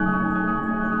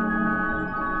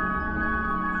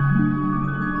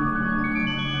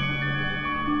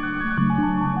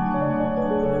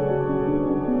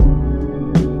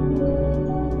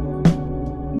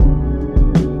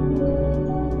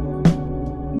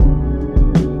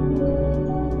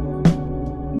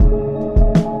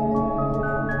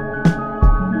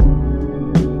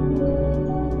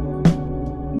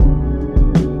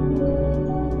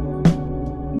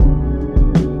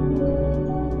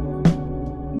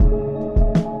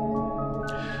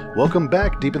Welcome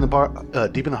back, deep in the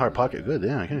heart pocket. Good,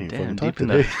 damn, I can't even fucking talk deep in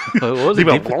today. the what was it?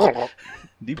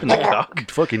 Deep in the cock.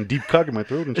 Fucking deep cock in my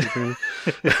throat and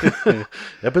shit.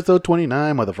 Episode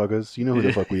 29, motherfuckers. You know who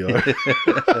the fuck we are.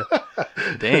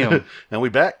 Damn. And we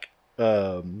back.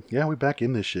 Yeah, we back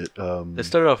in this shit. Let's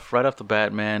start off right off the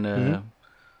bat, man.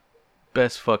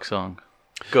 Best fuck song.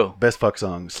 Go. Best fuck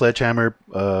song. Sledgehammer,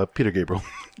 Peter Gabriel.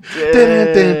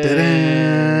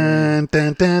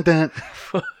 Dun, dun, dun.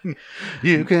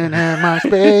 You can have my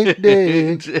space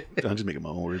dick. I'm just making my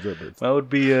own words up. But That would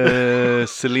be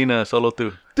Selena Solo 2.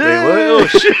 Wait, what? Damn. Oh,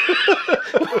 shit.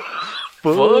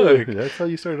 fuck. Fuck. That's how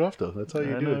you started off, though. That's how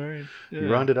you do it. Right? Yeah.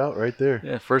 You round it out right there.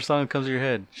 Yeah, first song that comes to your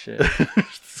head. Shit.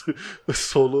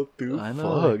 Solo through. I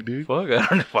know. Fuck, dude. Fuck. I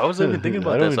don't know. Why was I even thinking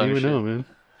about that song? I don't even know, man.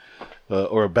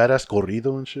 Or a badass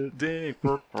corrido and shit. Dang.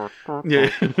 Yeah.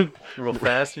 Real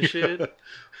fast and shit.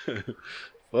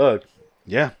 Fuck.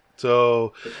 Yeah.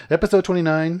 So, episode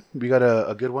 29, we got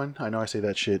a good one. I know I say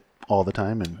that shit all the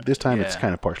time, and this time it's Yeah.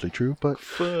 kind of partially true, but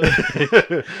Fuck.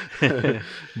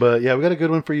 but yeah, we got a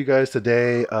good one for you guys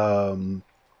today.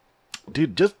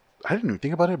 Dude, I didn't even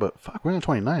think about it, but fuck, we're on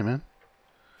 29, man.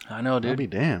 I know, I'll dude. be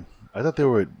damn. I thought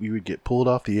we would get pulled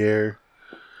off the air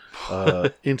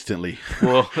instantly.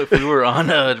 Well, if we were on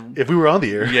a... If we were on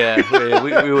the air. Yeah,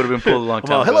 we would have been pulled a long time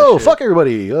Well, ago. hello, Shit. fuck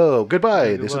everybody. Oh, goodbye.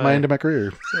 Yeah, This is goodbye. my end of my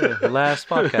career. Yeah, last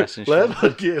podcast and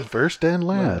shit. Yeah, first and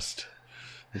last.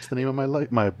 It's the name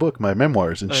of my book, my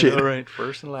memoirs and shit. All right,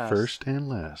 first and last. First and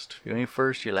last. If you ain't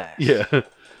first, you're last. Yeah.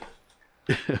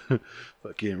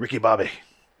 Fucking Ricky Bobby.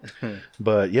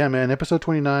 But yeah, man, episode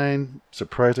 29.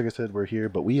 Surprised, like I said, we're here,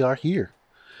 but we are here.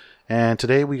 And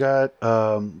today we got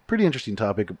pretty interesting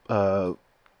topic.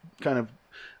 Kind of,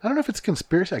 I don't know if it's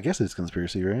conspiracy. I guess it's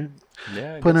conspiracy, right?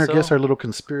 Yeah, I Putting our guess guess so. our little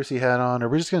conspiracy hat on, or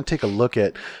we're just going to take a look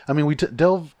at. I mean, we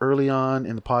delve early on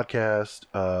in the podcast.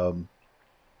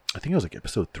 I think it was like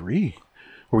episode 3,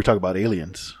 where we talk about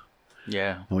aliens.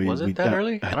 Yeah. And Was it that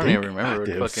early? I don't even remember. It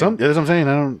Fucking- was that's what I'm saying.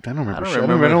 I don't remember. I don't shit. I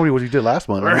remember. don't know what we did last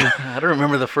month. I don't know. I don't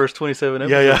remember the first 27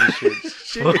 episodes. Yeah, yeah. and shit.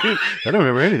 Shit. I don't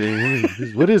remember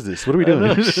anything. What is this? What are we I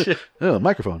know, doing? shit. Oh,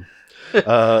 microphone.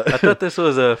 I thought this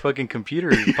was a fucking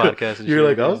computer podcast and You're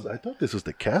shit. like, I thought this was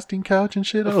the casting couch and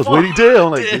shit. I was waiting till.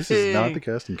 I'm like, this is not Dang. the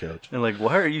casting couch. And like,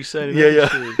 why are you saying Yeah, that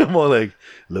yeah. shit? I'm all like,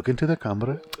 look into the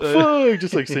camera. Fuck,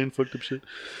 just like saying fucked up shit.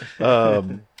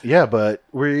 Yeah, but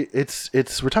we're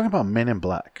talking about Men in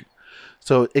Black.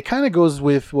 So it kind of goes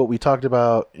with what we talked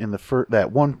about in the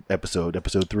that one episode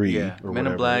 3. Yeah, or Men whatever.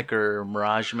 in Black or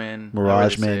Mirage Men. Mirage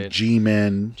however they Men, say it.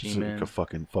 G-Men. G-Men. Like a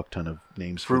fucking fuck ton of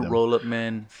names for Fruit them. Roll Up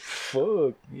Men.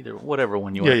 Fuck. Either whatever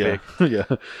one you want Yeah, to yeah,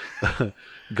 pick. yeah.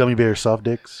 Gummy bear soft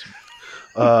dicks.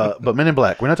 But Men in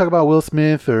Black. We're not talking about Will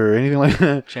Smith or anything like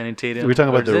that. Channing Tatum. We're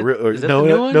talking Or about is the that- real. is that No, the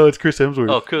new one? no, it's Chris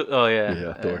Hemsworth. Oh, cool. Oh yeah.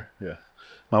 Yeah, Thor. Yeah.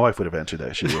 My wife would have answered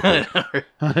that shit. real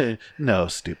quick. No,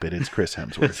 stupid. It's Chris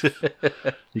Hemsworth.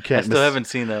 You I can't. still haven't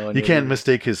seen that one. You yet can't either.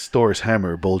 mistake his Thor's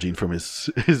hammer bulging from his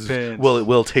Pants.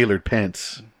 well tailored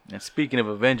pants. And speaking of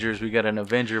Avengers, we got an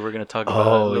Avenger we're going to talk about a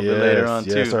Oh, little yes, bit later on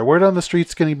yes. too. Our word on the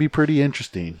street's going to be pretty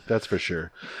interesting. That's for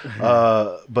sure.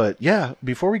 But yeah,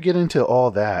 before we get into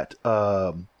all that,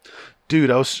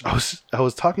 dude, I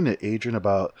was talking to Adrian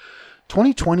about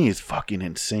 2020 is fucking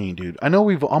insane, dude. I know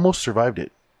we've almost survived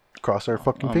it. Cross our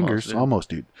fucking Almost, fingers. dude. Almost,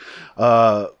 dude.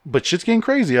 But shit's getting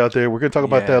crazy out there. We're going to talk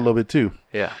about Yeah. that a little bit too.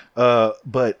 Yeah.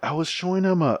 But I was showing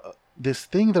him this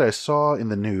thing that I saw in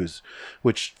the news,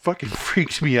 which fucking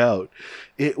freaked me out.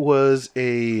 It was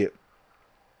a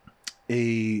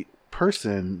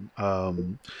person,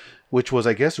 which was,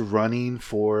 I guess, running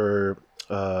for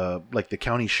like the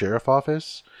county sheriff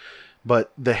office,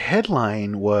 but the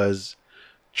headline was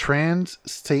 "Trans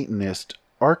Satanist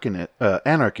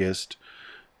Anarchist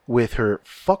with her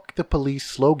 "Fuck the Police"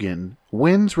 slogan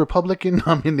wins Republican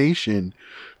nomination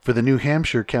for the New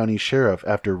Hampshire County Sheriff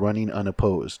after running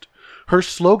unopposed. Her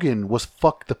slogan was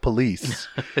 "Fuck the Police,"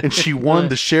 and she won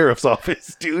the sheriff's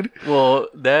office, dude. Well,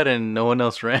 that and no one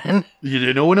else ran.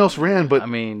 No one else ran, but I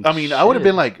mean, I would have shit.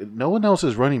 been like, no one else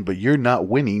is running, but you're not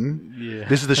winning. Yeah.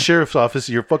 This is the sheriff's office.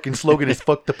 Your fucking slogan is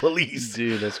 "Fuck the Police,"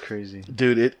 Dude, that's crazy.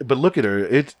 dude. But look at her.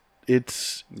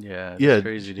 It's Yeah, yeah,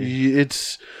 crazy, dude.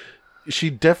 it's.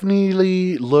 She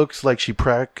definitely looks like she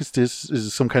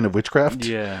practices some kind of witchcraft.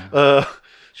 Yeah.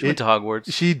 She went to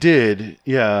Hogwarts. She did,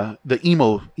 yeah. The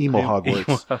emo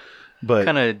Hogwarts. But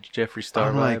Kind of Jeffree Star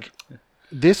I'm vibe. like,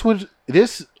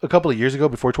 this a couple of years ago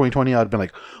before 2020, I'd been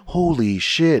like, holy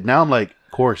shit. Now I'm like,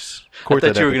 of course. I thought that you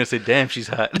happened. were going to say, damn, she's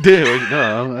hot. Dude,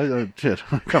 no, shit.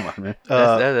 Come on, man.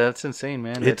 That's insane,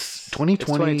 man. It's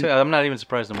 2020. I'm not even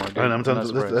surprised no more. Dude. And I'm I'm telling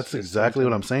not you, that's surprised. exactly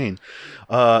what I'm saying.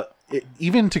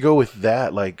 even to go with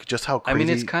that, like just how crazy. I mean,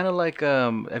 it's kind of like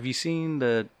have you seen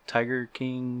the Tiger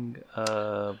King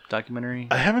documentary?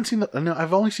 I haven't seen the. No,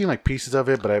 I've only seen like pieces of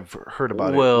it, but I've heard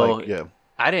about it. Well, Like, yeah.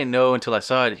 I didn't know until I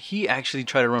saw it. He actually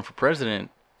tried to run for president.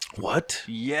 What?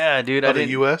 Yeah, dude. Oh, the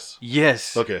U.S.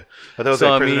 Yes. Okay, I thought it was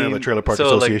like president of the Trailer Park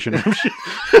Association.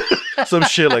 Some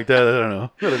shit like that. I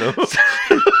don't know.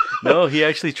 No, he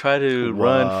actually tried to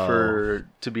run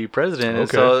to be president. And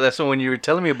so that's when you were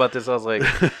telling me about this, I was like,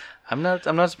 I'm not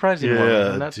surprised anymore.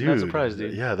 Yeah, I'm not surprised,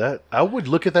 dude. Yeah, that I would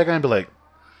look at that guy and be like,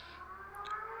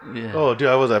 yeah. Oh, dude,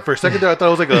 I was for a second there. I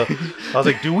thought it was I was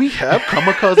like, do we have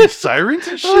kamikaze sirens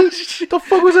and shit? The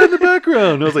fuck was that in the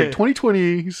background? I was like,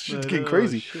 2020, shit's getting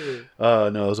crazy. No,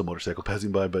 it was a motorcycle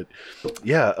passing by, but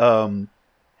yeah,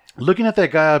 looking at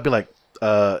that guy, I'd be like,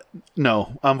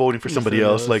 no, I'm voting for somebody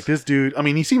else. Like this dude, I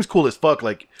mean, he seems cool as fuck.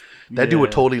 Like that dude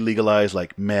would totally legalize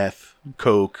like meth,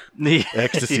 coke,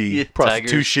 ecstasy,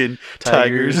 prostitution,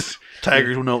 tigers.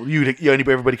 Tigers will know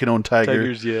everybody can own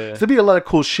tigers. Yeah. So there'd be a lot of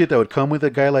cool shit that would come with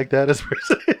a guy like that as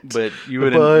president. But you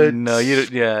wouldn't. No, you.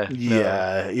 Yeah.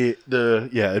 Yeah.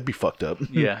 It'd be fucked up.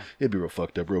 Yeah. It'd be real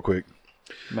fucked up, real quick.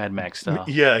 Mad Max style.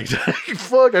 Yeah, exactly.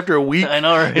 Fuck. After a week, I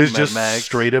know, right? It's Mad just Max.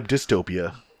 straight up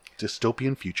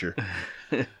dystopian future.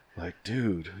 Like,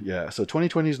 dude, yeah. So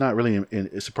 2020 is not really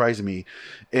surprising me,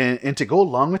 and to go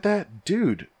along with that,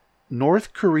 dude,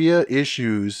 North Korea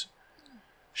issues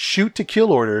shoot to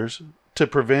kill orders to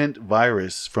prevent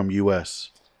virus from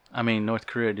U.S. I mean, North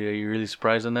Korea, dude, are you really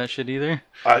surprised on that shit either?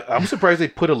 I'm surprised they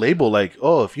put a label like,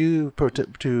 oh, if you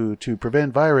to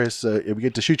prevent virus, we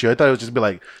get to shoot you. I thought it was just be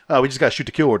like, oh, we just got shoot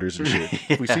to kill orders and shit.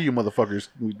 If we see you motherfuckers,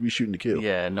 we shooting to kill.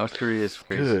 Yeah, North Korea is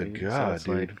crazy. Good God,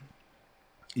 dude.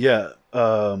 Yeah.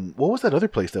 What was that other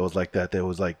place that was like that? That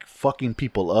was like fucking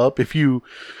people up if you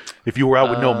were out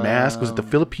with no mask. Was it the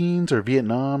Philippines or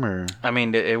Vietnam or? I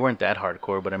mean, they weren't that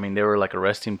hardcore, but I mean, they were like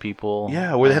arresting people.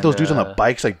 Yeah, where they had those dudes on the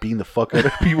bikes like beating the fuck out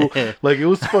of people. Like it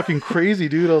was fucking crazy,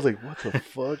 dude. I was like, what the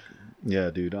fuck? Yeah,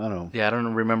 dude. I don't know. Yeah, I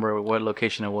don't remember what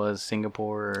location it was.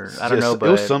 Singapore. Or, I don't know, but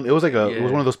it was some. It was like it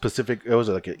was one of those Pacific. It was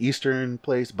like an Eastern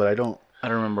place, but I don't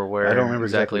remember where. I don't remember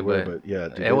exactly where, but yeah,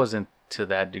 dude, it wasn't to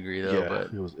that degree though. Yeah, but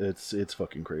it's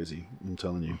fucking crazy. I'm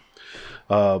telling you.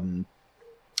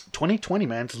 2020,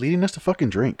 man, it's leading us to fucking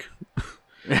drink.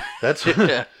 That's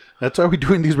that's why we're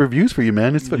doing these reviews for you,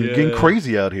 man. It's fucking getting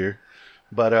crazy out here.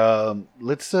 But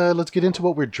let's get into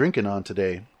what we're drinking on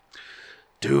today,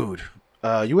 dude.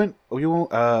 You went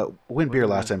beer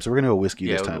last time, so we're gonna go whiskey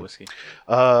this time. Whiskey.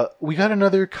 We got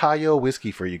another Kayo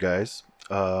whiskey for you guys.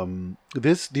 The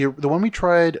one we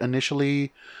tried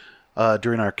initially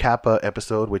during our Kappa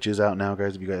episode, which is out now,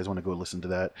 guys. If you guys want to go listen to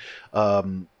that,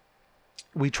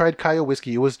 we tried Kayo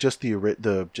whiskey. It was just the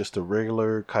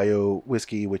regular Kayo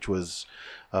whiskey, which was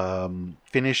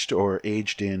finished or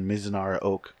aged in Mizunara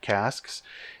oak casks,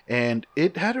 and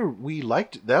we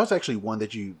liked. That was actually one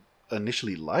that you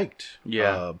initially liked.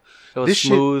 Yeah, it was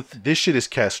smooth. This shit is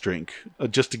cast drink.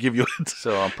 Just to give you.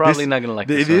 So I'm probably not gonna like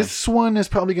this. This one is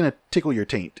probably gonna tickle your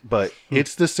taint, but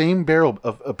it's the same barrel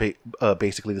of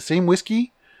basically the same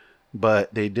whiskey,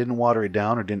 but they didn't water it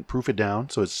down or didn't proof it down,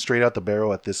 so it's straight out the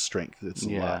barrel at this strength. It's a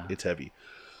lot. It's heavy.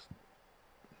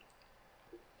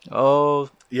 Oh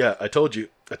yeah, I told you.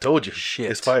 Shit,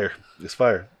 it's fire.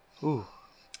 Ooh.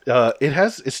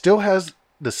 It still has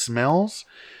the smells,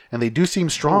 and they do seem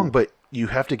strong, but you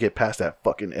have to get past that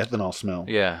fucking ethanol smell.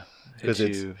 Yeah, hit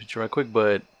you right quick.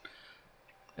 But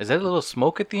is that a little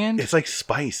smoke at the end? It's like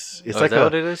spice. It's like is that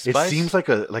what it is? It spice? Seems like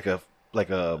a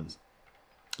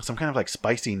some kind of like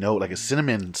spicy note, like a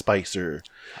cinnamon spice or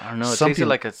I don't know. It tasted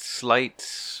like a slight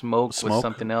smoke with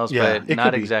something else, but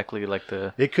not exactly like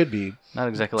the. It could be not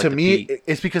exactly like to the me. peat.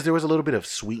 It's because there was a little bit of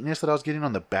sweetness that I was getting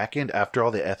on the back end after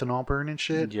all the ethanol burn and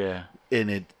shit. Yeah,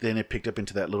 and it picked up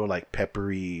into that little like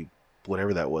peppery,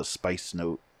 whatever that was, spice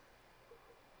note.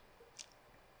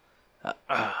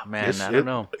 Man, I don't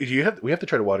know. We have to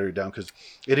try to water it down because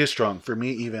it is strong. For me,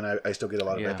 even I still get a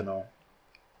lot of ethanol.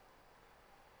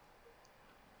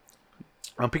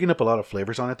 I'm picking up a lot of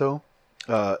flavors on it though.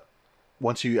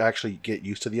 Once you actually get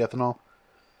used to the ethanol,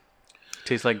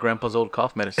 tastes like Grandpa's old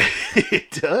cough medicine.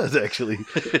 It does actually.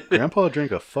 Grandpa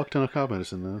drank a fuck ton of cough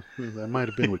medicine though. That might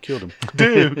have been what killed him.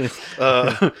 Damn.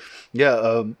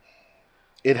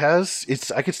 It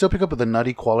has. I could still pick up the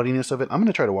nutty qualityness of it. I'm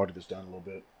gonna try to water this down a little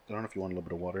bit. I don't know if you want a little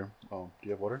bit of water. Oh, do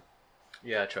you have water?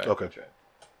 Yeah, I tried. Okay.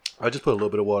 I just put a little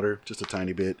bit of water, just a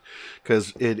tiny bit,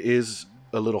 because it is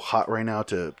a little hot right now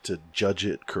to judge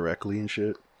it correctly and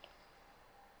shit.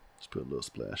 Just put a little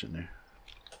splash in there.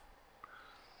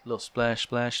 Little splash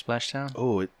town.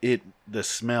 Oh, the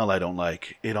smell I don't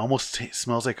like. It almost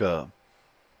smells like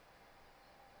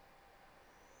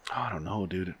I don't know,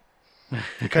 dude.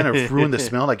 It kind of ruined the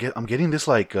smell. I'm getting this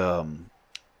like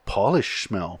polish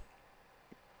smell.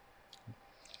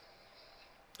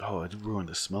 Oh, it ruined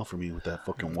the smell for me with that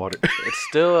fucking water. It's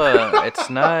still it's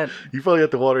not. You probably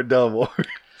have to water it down more.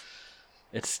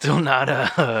 It's still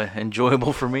not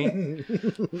enjoyable for me.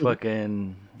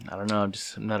 Fucking, I don't know. I'm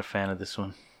not a fan of this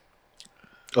one.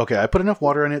 Okay, I put enough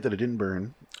water in it that it didn't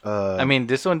burn. I mean,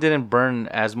 this one didn't burn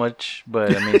as much,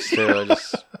 but I mean, still, I'm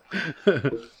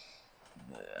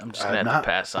just gonna have to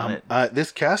pass on it.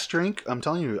 This cast drink, I'm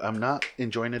telling you, I'm not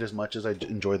enjoying it as much as I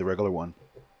enjoy the regular one.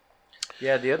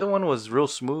 Yeah, the other one was real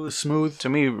smooth. Smooth. To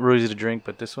me, real easy to drink,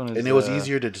 but this one is... And it was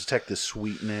easier to detect the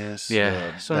sweetness.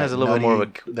 Yeah, this one has a little bit more of a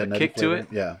kick to it.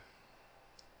 Yeah.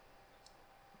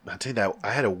 I'll tell you that,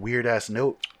 I had a weird-ass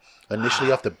note.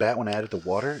 Initially off the bat when I added the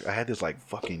water, I had this like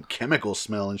fucking chemical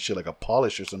smell and shit, like a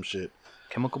polish or some shit.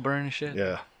 Chemical burn and shit?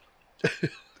 Yeah.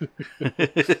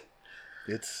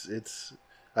 It's...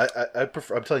 I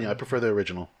prefer... I'm telling you, I prefer the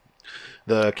original.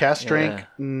 The cast drink,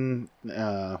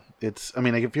 it's. I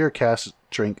mean, like if you're a cast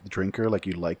drink drinker, like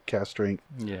you like cast drink,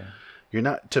 you're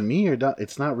not. To me, you're not.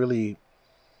 It's not really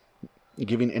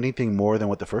giving anything more than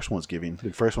what the first one's giving.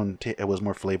 The first one it was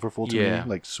more flavorful to me,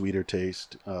 like sweeter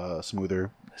taste, smoother.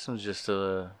 This one's just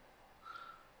a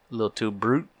little too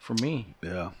brute for me.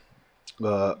 Yeah.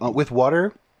 With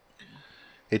water,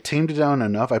 it tamed it down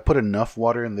enough. I put enough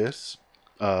water in this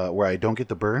where I don't get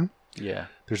the burn. Yeah.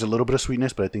 There's a little bit of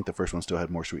sweetness, but I think the first one still had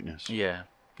more sweetness. Yeah.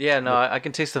 Yeah, no, I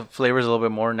can taste the flavors a little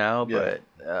bit more now, but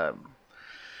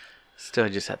still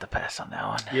just had to pass on that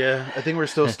one. Yeah, I think we're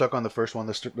still stuck on the first one.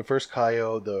 The first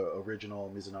Kaio, the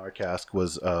original Mizunara cask,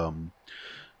 was a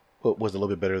little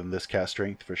bit better than this cast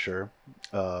strength for sure.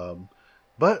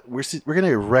 But we're going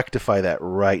to rectify that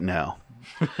right now.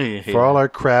 For all our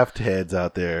craft heads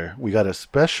out there, we got a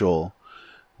special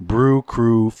Brew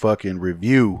Crew fucking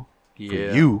review for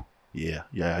you. Yeah,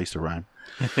 I used to rhyme.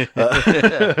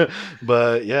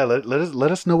 But yeah,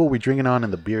 let us know what we're drinking on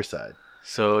in the beer side.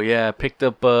 So yeah, I picked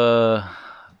up a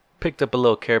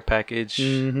little care package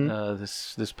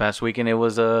this past weekend. It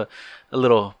was a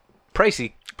little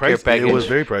pricey care package. It was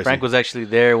very pricey. Frank was actually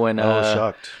there when I was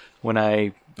shocked when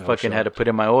I fucking had to put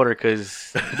in my order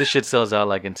because this shit sells out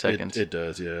like in seconds. It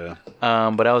does, yeah.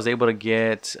 But I was able to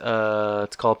get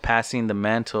it's called Passing the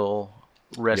Mantle,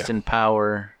 Rest in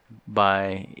Power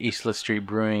by Isla Street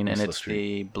Brewing, and it's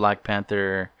the Black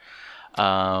Panther.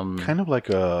 Kind of like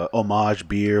a homage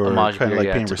beer, or kind of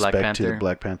like paying respect to the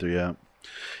Black Panther. Yeah,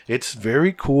 it's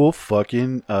very cool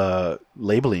fucking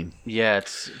labeling. Yeah,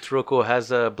 it's real cool. It has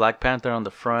a Black Panther on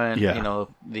the front. Yeah, you know,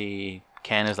 the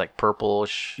can is like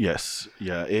purplish. Yes,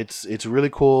 yeah, it's really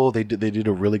cool. They did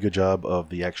a really good job of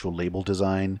the actual label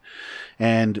design,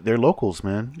 and they're locals,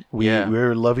 man.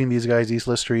 We're loving these guys,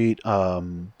 Isla Street.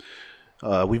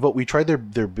 We tried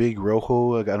their big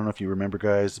rojo. I don't know if you remember,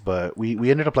 guys, but we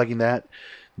ended up liking that.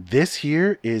 This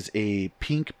here is a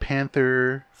Pink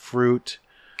Panther fruit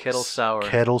kettle sour,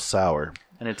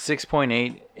 and it's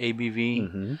 6.8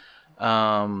 ABV.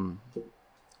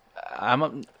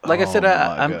 I'm like I said,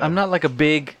 I'm not like a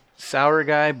big sour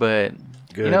guy, but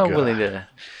I'm willing to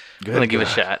give it a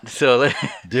shot. So,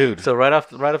 dude, so right off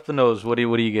the nose, what do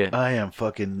you get? I am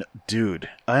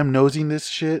nosing this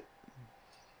shit.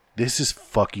 This is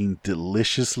fucking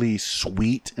deliciously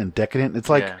sweet and decadent. It's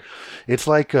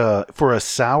like for a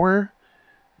sour,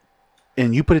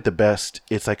 and you put it the best,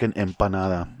 it's like an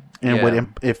empanada.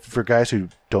 And if for guys who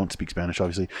don't speak Spanish,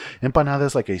 obviously, empanada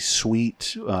is like a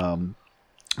sweet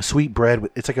bread.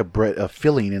 It's like a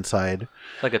filling inside.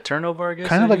 Like a turnover, I guess.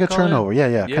 Kind of like a turnover.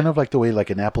 Yeah. Kind of like the way like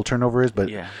an apple turnover is, but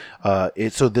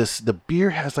the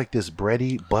beer has like this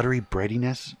buttery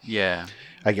breadiness. Yeah.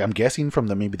 I'm guessing from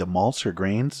maybe the malts or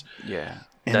grains. Yeah.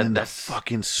 And then the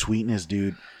fucking sweetness,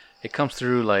 dude. It comes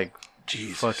through like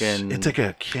fucking. It's like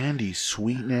a candy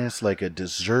sweetness, like a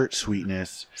dessert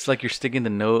sweetness. It's like you're sticking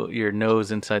your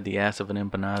nose inside the ass of an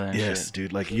empanada. And yes,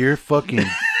 dude. Like you're fucking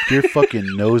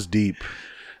nose deep.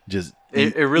 Just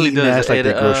it really does. Like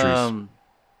the groceries.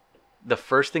 The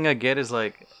first thing I get is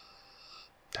like.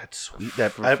 That's sweet.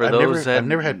 I've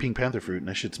never had Pink Panther fruit, and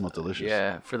that shit smells delicious.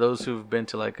 Yeah, for those who've been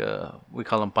to like we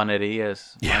call them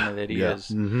panerias.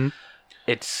 Panerias. Mm-hmm.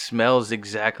 It smells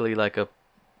exactly like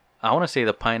I want to say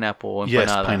the pineapple empanada.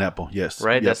 Yes, pineapple. Yes,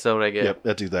 right. Yep. That's what I get. Yep,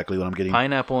 that's exactly what I'm getting.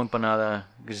 Pineapple empanada,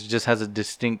 because it just has a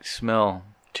distinct smell.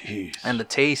 Jeez. And the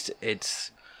taste,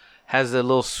 has a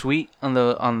little sweet on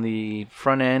the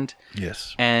front end.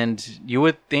 Yes. And you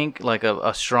would think like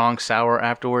a strong sour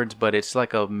afterwards, but it's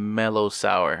like a mellow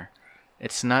sour.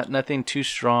 It's nothing too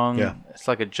strong. Yeah. It's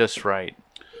like a just right.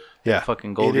 Yeah,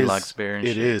 fucking Goldilocks beer and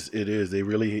shit. It is. They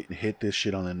really hit this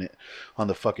shit on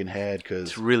the fucking head because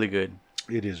it's really good.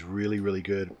 It is really, really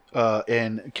good.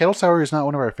 And kettle sour is not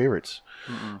one of our favorites.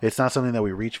 Mm-mm. It's not something that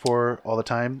we reach for all the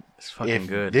time. It's fucking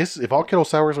good. If all kettle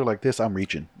sours are like this, I'm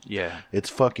reaching. Yeah, it's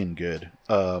fucking good.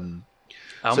 I'm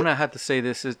gonna have to say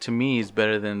this is to me is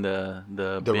better than the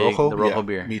Rojo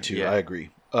beer. Me too. Yeah. I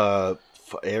agree.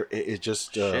 It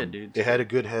just shit, dude. It had a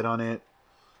good head on it,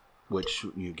 which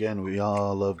again we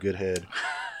all love good head.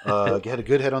 It had a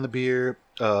good head on the beer.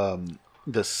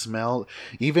 The smell,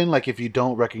 even like if you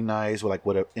don't recognize like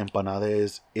what an empanada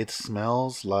is, it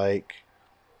smells like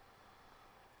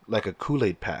a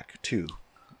Kool-Aid pack too.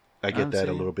 I get that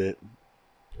a little bit.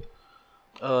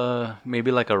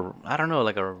 Maybe like a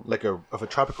of a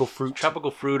tropical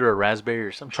fruit or a raspberry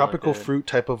or something. Tropical fruit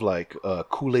type of like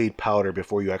Kool-Aid powder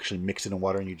before you actually mix it in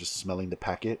water and you're just smelling the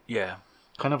packet. Yeah.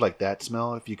 Kind of like that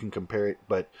smell, if you can compare it.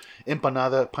 But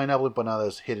pineapple empanada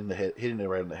is hitting it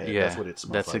right in the head. Yeah, that's what it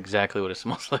smells like. That's exactly what it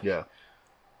smells like. Yeah.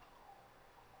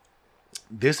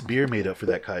 This beer made up for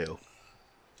that Cayo.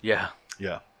 Yeah.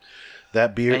 Yeah.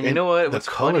 That beer. And you know what? The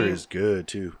color is good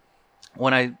too.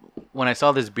 When I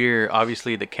saw this beer,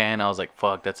 obviously the can, I was like,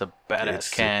 "Fuck, that's a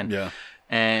badass can." Yeah.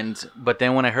 But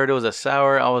then when I heard it was a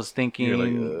sour, I was thinking, You're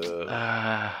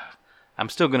like, I'm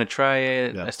still gonna try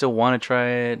it. Yeah. I still want to try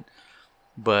it.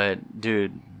 But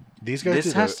dude, these guys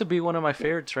this has to be one of my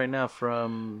favorites right now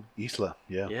from Isla.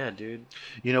 Yeah. Yeah, dude.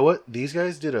 You know what? These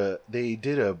guys did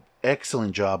a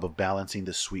excellent job of balancing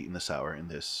the sweet and the sour in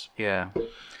this. Yeah.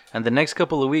 And the next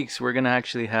couple of weeks we're gonna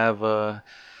actually have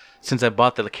since I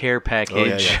bought the care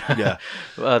package, yeah.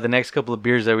 The next couple of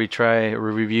beers that we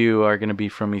review are gonna be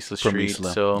from Isla Street.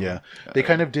 Isla. So yeah, they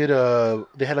kind of did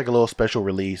they had like a little special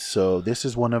release. So this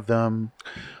is one of them.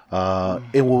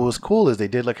 And what was cool is they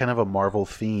did like kind of a Marvel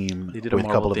theme with a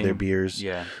couple of their beers.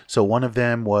 Yeah. So one of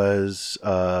them was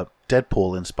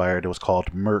Deadpool inspired. It was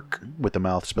called Merc with the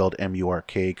mouth spelled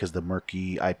M-U-R-K because the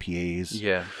murky IPAs.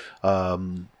 Yeah.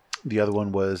 The other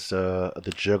one was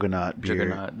the Juggernaut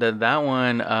beer. That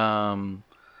one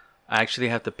I actually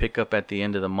have to pick up at the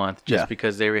end of the month just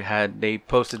because they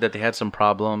posted that they had some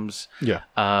problems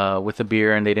with the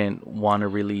beer and they didn't want to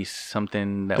release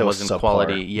something that wasn't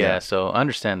quality. Yeah, so I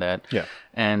understand that. Yeah.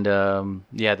 And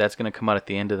that's going to come out at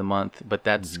the end of the month, but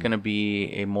that's going to be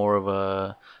a more of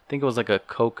a I think it was like a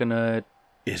coconut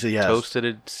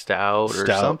toasted stout or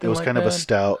something. It was like kind that. of a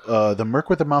stout. The Merc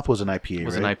with the Mouth was an IPA, It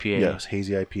was right? an IPA. Yeah, it was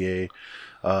hazy IPA.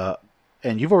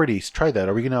 And you've already tried that.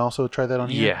 Are we going to also try that on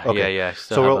here? Yeah, okay. yeah.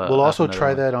 So we'll also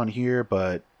try that on here,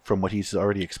 but from what he's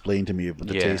already explained to me about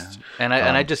the taste. And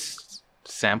I just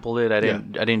sampled it. I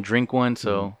didn't drink one,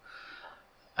 so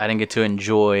I didn't get to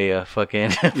enjoy a fucking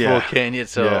full can yet.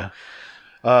 So,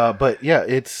 but yeah,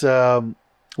 it's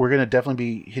we're gonna definitely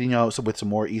be hitting out with some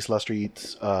more Isla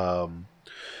Streets in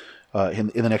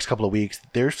the next couple of weeks.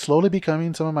 They're slowly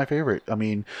becoming some of my favorite. I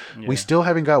mean, we still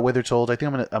haven't got Withered Souls. I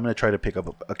think I'm gonna try to pick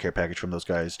up a care package from those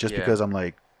guys just because I'm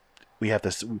like, we have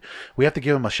to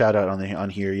give them a shout out on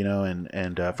here, you know,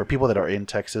 and for people that are in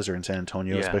Texas or in San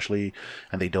Antonio especially,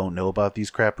 and they don't know about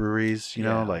these craft breweries, you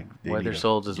know, like Withered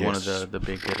Souls is one of the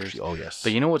big hitters. Oh yes.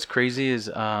 But you know what's crazy is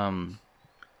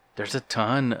there's a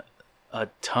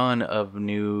ton of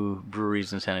new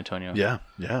breweries in San Antonio.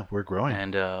 Yeah, we're growing.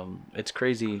 And it's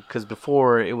crazy because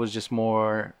before it was just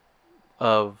more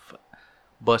of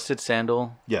Busted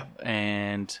Sandal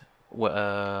and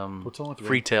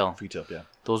Freetail. Freetail, yeah.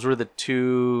 Those were the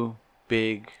two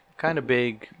big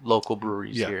local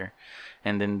breweries here.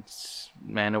 And then,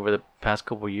 man, over the past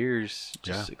couple of years,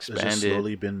 just expanded. It's just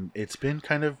slowly it's been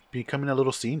kind of becoming a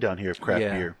little scene down here of craft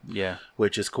beer. Yeah.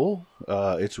 Which is cool.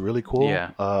 It's really cool. Yeah.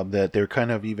 That they're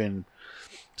kind of even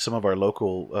some of our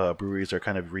local breweries are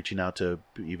kind of reaching out to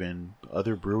even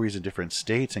other breweries in different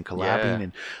states and collabing.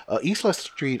 And Isla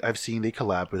Street, I've seen they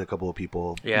collab with a couple of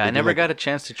people. Yeah, I never got a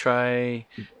chance to try.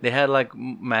 They had like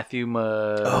Matthew.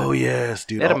 Oh yes,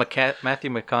 dude. They had a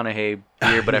Matthew McConaughey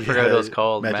beer, but I forgot what it was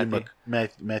called.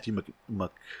 Matthew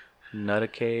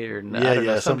Nutacay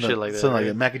or some shit like that.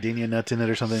 Something like macadamia nuts in it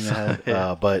or something.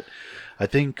 But I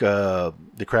think the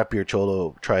craft beer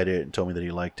Cholo tried it and told me that he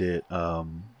liked it.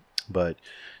 But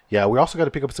yeah, we also got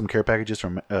to pick up some care packages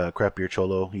from Craft Beer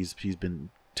Cholo. He's been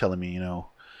telling me, you know,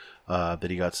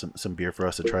 that he got some beer for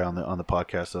us to try on the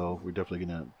podcast. So we're definitely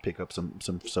gonna pick up some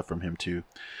stuff from him too.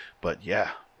 But yeah,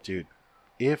 dude,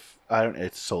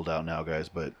 it's sold out now, guys.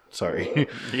 But sorry,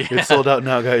 it's sold out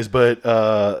now, guys.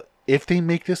 But if they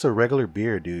make this a regular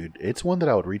beer, dude, it's one that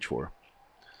I would reach for.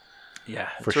 Yeah,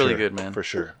 it's really good, man. For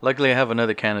sure. Luckily, I have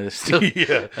another can of this still.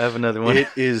 Yeah, I have another one. It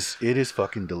is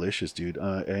fucking delicious, dude.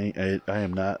 I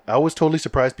am not. I was totally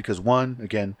surprised because one,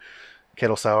 again,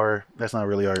 kettle sour. That's not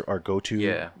really our go-to.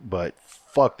 Yeah. But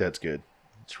fuck, that's good.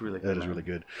 It's really good. That is really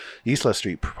good. Isla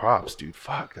Street props, dude.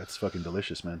 Fuck, that's fucking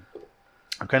delicious, man.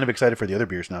 I'm kind of excited for the other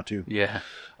beers now too. Yeah.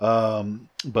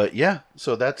 But yeah,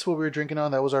 so that's what we were drinking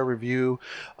on. That was our review.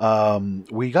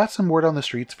 We got some word on the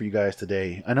streets for you guys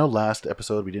today. I know last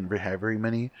episode we didn't have very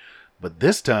many, but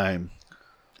this time,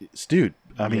 dude,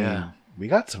 I mean, we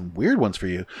got some weird ones for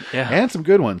you, and some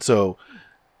good ones. So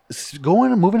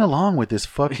moving along with this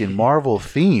fucking Marvel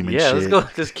theme and shit. Let's go.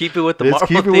 Just keep it with the Marvel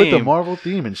theme. Let's keep it with the Marvel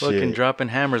theme and shit. Fucking dropping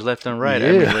hammers left and right.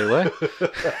 I mean, what?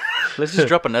 Let's just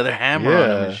drop another hammer on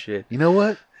him and shit. You know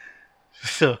what?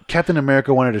 So Captain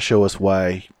America wanted to show us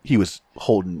why he was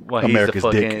holding America's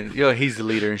dick. He's the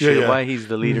leader and shit. Why he's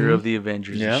the leader of the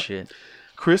Avengers and shit.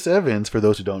 Chris Evans, for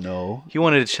those who don't know, he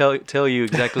wanted to tell you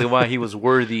exactly why he was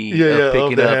worthy of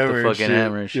picking up the fucking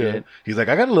hammer and shit. Yeah. He's like,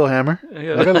 I got a little hammer. I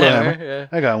got a little hammer. Yeah.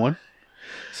 I got one.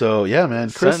 So yeah, man,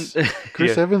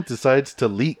 Chris Evans decides to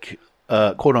leak,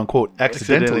 quote unquote,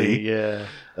 accidentally.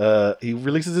 He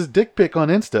releases his dick pic on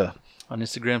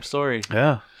Instagram story.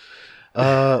 Yeah.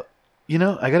 You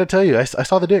know, I gotta tell you, I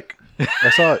saw the dick.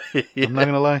 I saw it. I'm not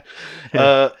gonna lie.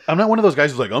 I'm not one of those guys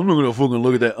who's like, I'm not gonna fucking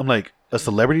look at that. I'm like, a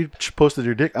celebrity posted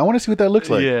their dick. I want to see what that looks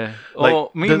like. Yeah.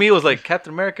 Like, me was like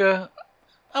Captain America.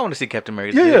 I want to see Captain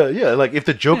America's dick. Yeah. Like if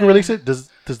the Joker releases it, does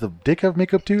the dick have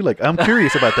makeup too? Like I'm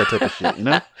curious about that type of shit. You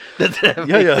know? Does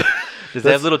it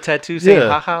have little tattoos saying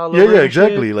haha all over? Yeah,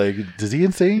 exactly. Shit? Like, is he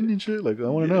insane and shit? Like, I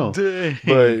want to know. Dang.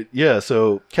 But yeah,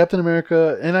 so Captain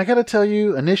America, and I gotta tell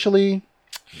you, initially,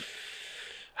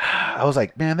 I was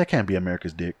like, man, that can't be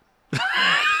America's dick.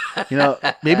 You know,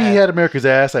 maybe he had America's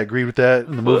ass. I agreed with that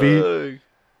in the movie.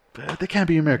 But that can't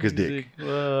be America's dick. I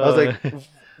was like,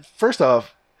 first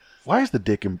off, why is the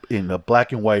dick in a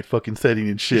black and white fucking setting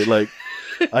and shit? Like,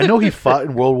 I know he fought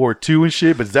in World War II and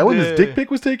shit, but is that when his dick pic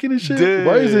was taken and shit?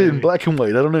 Why is it in black and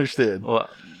white? I don't understand. Well,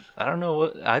 I don't know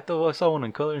what I thought. I saw one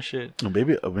in color and shit.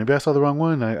 Maybe I saw the wrong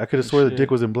one. I could have swore the dick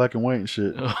was in black and white and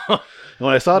shit. And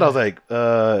when I saw it, I was like,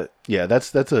 yeah,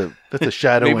 that's a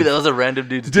shadow. Maybe that was a random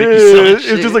dude's dick.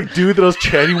 It was just like dude that I was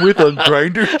chatting with on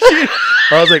Grindr shit.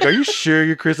 I was like, are you sure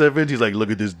you're Chris Evans? He's like,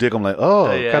 look at this dick. I'm like,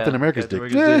 Captain America's dick.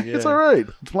 It's all right.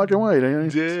 It's black and white.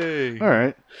 Dang. All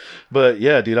right. But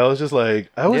yeah, dude, I was just like,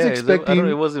 I was expecting.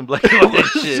 It wasn't black and white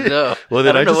shit. No. Well,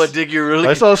 then I don't know what dick you're really.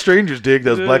 I saw a stranger's dick that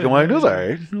was black and white. It was all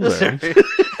right.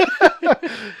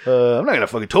 I'm not gonna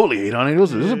fucking totally hate on it. It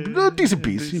was a decent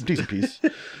piece.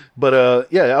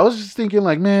 But yeah, I was just thinking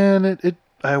like, man,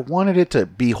 I wanted it to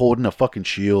be holding a fucking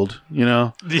shield, you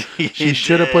know? She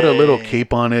should have put a little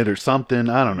cape on it or something.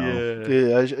 I don't know.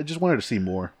 Yeah, I just wanted to see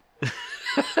more.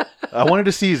 I wanted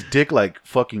to see his dick like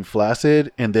fucking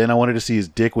flaccid, and then I wanted to see his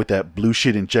dick with that blue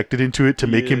shit injected into it to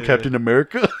make him Captain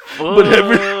America. But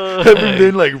have him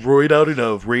then like roid out in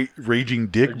a raging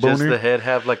dick boner. Just the head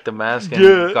have like the mask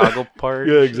and goggle part.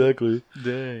 Yeah, exactly.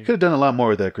 Dang. Could have done a lot more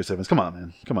with that, Chris Evans. Come on,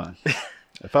 man. Come on.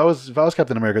 If I was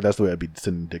Captain America, that's the way I'd be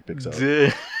sending dick pics out.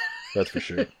 That's for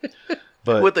sure.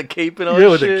 But with a cape and all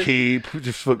that shit? Yeah, with a cape.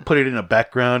 Just put it in a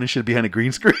background and shit behind a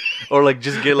green screen. Or like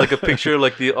just get like a picture of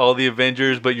like all the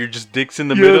Avengers, but you're just dicks in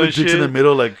the middle and shit. Dicks in the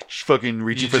middle, like fucking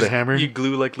reaching for the hammer. You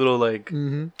glue like little like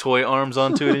toy arms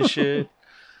onto it and shit.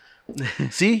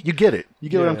 See? You get it. You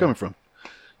get where I'm coming from.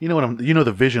 You know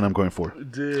the vision I'm going for.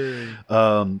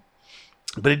 Dang.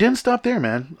 But it didn't stop there,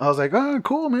 man. I was like, oh,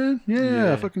 cool, man.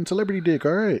 Yeah. Fucking celebrity dick.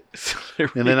 All right.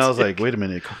 And then I was like, wait a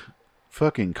minute.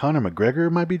 Fucking Conor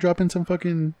McGregor might be dropping some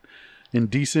fucking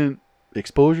indecent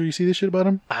exposure. You see this shit about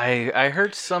him? I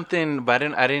heard something, but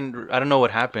I don't know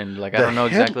what happened. Like, I don't know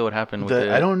exactly what happened with it.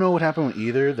 I don't know what happened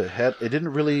either. The head, it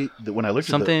didn't really, when I looked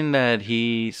something at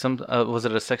was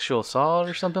it a sexual assault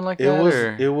or something like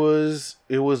that? It was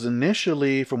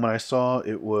initially, from what I saw,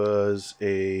 it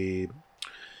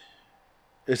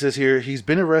says here, he's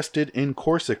been arrested in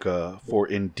Corsica for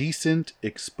indecent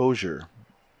exposure.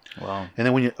 Wow. And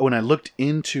then when I looked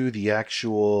into the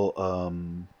actual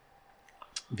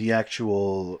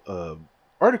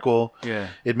article,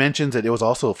 it mentions that it was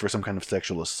also for some kind of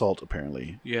sexual assault,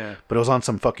 apparently. Yeah. But it was on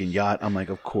some fucking yacht. I'm like,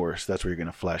 of course, that's where you're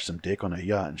gonna flash some dick on a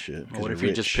yacht and shit. What if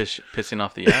you're just pissing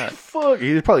off the yacht? Fuck,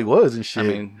 it probably was and shit. I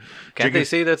mean, can't they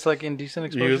say that's like indecent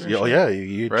exposure?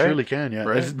 You truly can, yeah.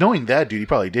 Right? Knowing that, dude, he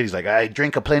probably did. He's like, I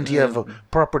drink a plenty of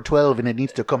proper 12 and it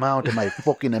needs to come out in my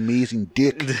fucking amazing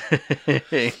dick.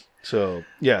 So,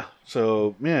 yeah.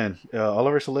 So, man, all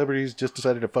of our celebrities just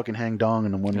decided to fucking hang dong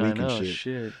in one week and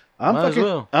shit.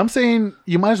 I'm saying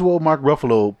you might as well Mark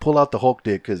Ruffalo pull out the Hulk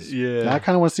dick because I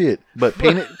kind of want to see it, but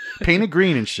paint it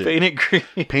green and shit. Paint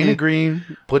it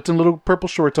green. Put some little purple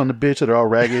shorts on the bitch that are all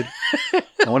ragged.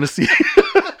 I want to see.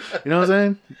 You know what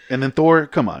I'm saying? And then Thor,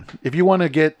 come on. If you want to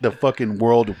get the fucking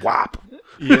world whop.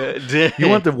 Yeah, you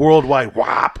want the worldwide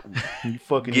whop. You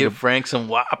fucking give Frank some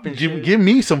whop and shit. Give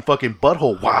me some fucking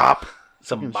butthole whop.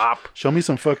 Some bop. Show me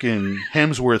some fucking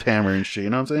Hemsworth hammer and shit.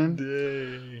 You know what I'm saying?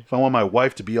 Dang. If I want my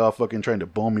wife to be all fucking trying to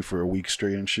bone me for a week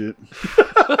straight and shit.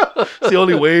 It's the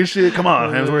only way and shit. Come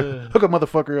on, Hemsworth. Hook a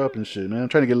motherfucker up and shit, man. I'm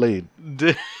trying to get laid.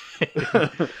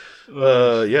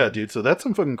 Yeah, dude. So that's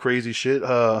some fucking crazy shit.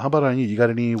 How about on you? You got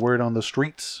any word on the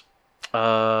streets?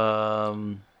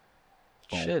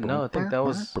 Shit, no, I think that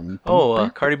was...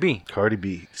 Cardi B. Cardi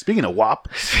B. Speaking of WAP.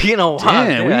 Damn,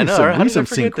 we need some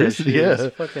synchronicity. Yeah.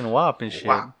 Fucking WAP and shit.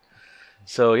 WAP.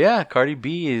 So, yeah, Cardi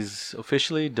B is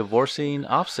officially divorcing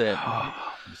Offset.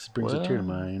 This brings a tear to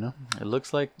my eye, you know? It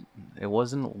looks like it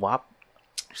wasn't WAP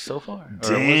so far.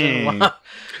 Damn.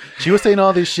 She was saying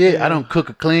all this shit. I don't cook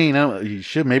or clean.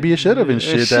 Maybe you should have and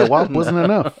shit. That WAP wasn't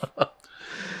enough. I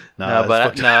know.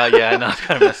 It's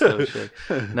kind of messed up shit.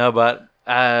 No, but...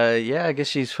 I guess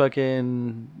she's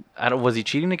fucking. Was he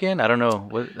cheating again? I don't know.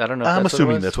 I'm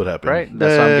assuming that's what happened. Right?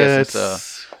 That's what I'm guessing.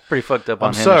 It's pretty fucked up.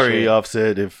 I'm sorry,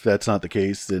 Offset. If that's not the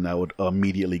case, then I would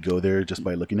immediately go there just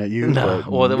by looking at you. No,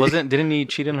 didn't he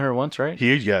cheat on her once? Right?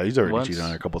 He's already cheated on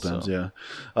her a couple times. So.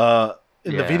 Yeah.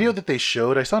 In the video that they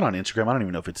showed, I saw it on Instagram. I don't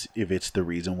even know if it's the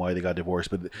reason why they got divorced,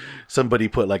 but somebody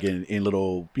put like in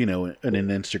little, in an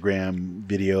Instagram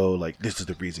video, like this is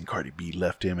the reason Cardi B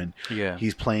left him, and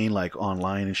he's playing like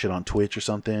online and shit on Twitch or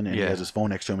something, and he has his phone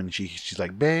next to him, and she's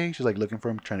like, bae, she's like looking for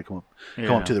him, trying to come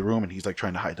up to the room, and he's like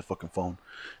trying to hide the fucking phone,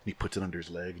 and he puts it under his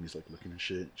leg, and he's like looking and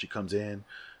shit. She comes in,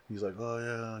 he's like, oh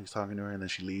yeah, he's talking to her, and then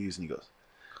she leaves, and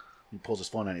he pulls his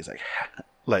phone out, and he's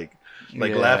like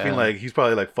laughing, like he's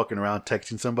probably like fucking around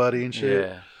texting somebody and shit.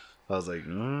 Yeah. I was like, I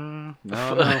don't know.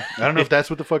 I don't know if that's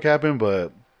what the fuck happened,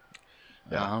 but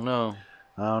I don't know.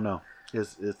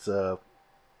 It's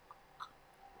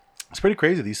pretty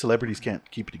crazy. These celebrities can't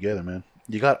keep it together, man.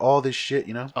 You got all this shit,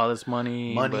 all this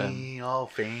money, all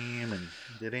fame, and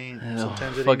it ain't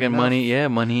sometimes it fucking ain't money. Yeah,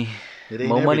 money. It ain't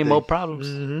more everything. Money, more problems.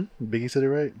 Mm-hmm. Biggie said it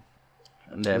right.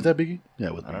 Was that Biggie?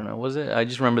 Yeah, I don't know. Was it? I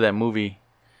just remember that movie.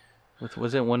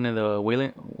 Was it one of the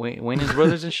Wayans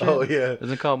brothers and shit? Oh, yeah.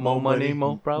 Isn't it called Mo Money,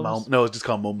 Mo Problems? No, it's just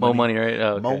called Mo Money. Mo Money, right?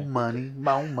 Oh, okay.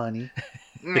 Mo Money.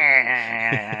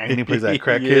 And he plays that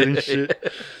crackhead and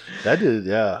shit. That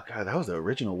was the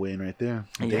original Wayne right there.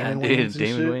 Damon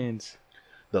Wayans.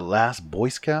 The Last Boy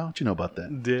Scout. You know about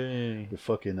that? Dang. The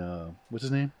fucking, what's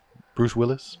his name? Bruce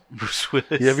Willis. Yeah,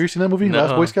 have you ever seen that movie? No.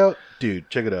 Last Boy Scout?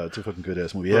 Dude, check it out. It's a fucking good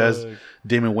ass movie. It has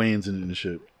Damon Wayans in it and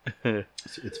shit.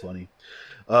 It's funny.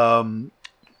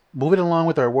 Moving along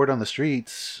with our word on the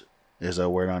streets is a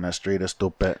word on the street,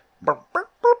 estúpido.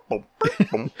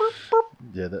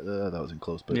 Yeah, that wasn't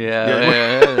close, but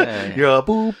yeah. You're a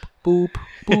boop, boop,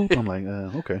 boop. I'm like,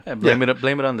 okay. Yeah, blame it on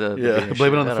the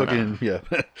blame it on the fucking blame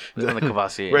it on the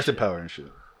Kavasi. Rest in power and shit.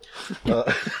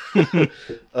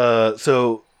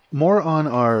 So more on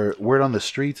our word on the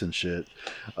streets and shit.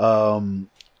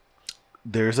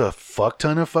 There's a fuck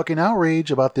ton of fucking outrage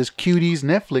about this Cuties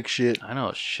Netflix shit. I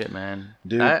know shit, man.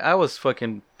 Dude, I was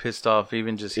fucking pissed off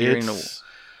even just hearing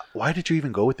why did you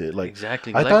even go with it? Like,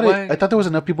 exactly. I thought there was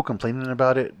enough people complaining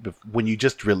about it when you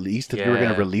just released it. If you were going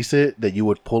to release it, that you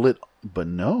would pull it, but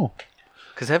no.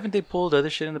 Because haven't they pulled other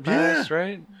shit in the past,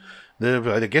 right?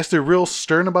 I guess they're real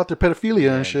stern about their pedophilia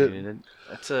and shit. Dude,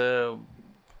 that's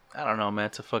I don't know, man.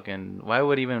 It's a fucking... Why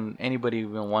would anybody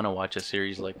even want to watch a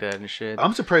series like that and shit?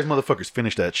 I'm surprised motherfuckers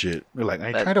finished that shit. They're like,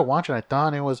 I tried to watch it. I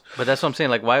thought it was... But that's what I'm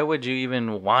saying. Like, why would you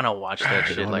even want to watch that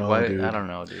shit? Like, why? Dude. I don't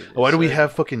know, dude. Why do we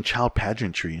have fucking child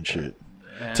pageantry and shit?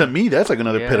 Man. To me, that's like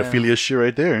another pedophilia shit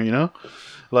right there, you know?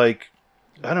 Like,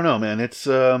 I don't know, man. It's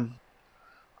this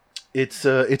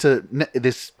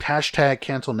hashtag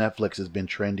cancel Netflix has been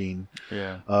trending.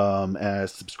 Yeah.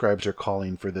 As subscribers are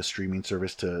calling for the streaming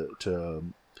service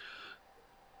to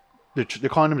they're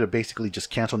calling them to basically just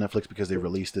cancel Netflix because they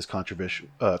released this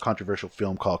controversial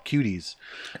film called Cuties.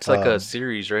 It's like a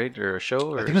series, right? Or a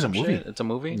show? Or I think it's a movie. Shit? It's a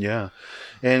movie? Yeah.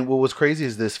 And what was crazy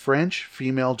is this French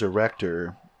female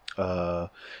director,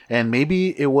 and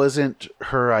maybe it wasn't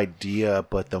her idea,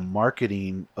 but the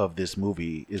marketing of this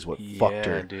movie is what fucked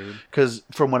her. Because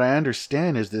from what I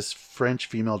understand is this French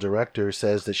female director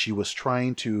says that she was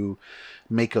trying to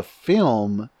make a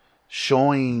film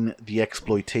showing the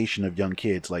exploitation of young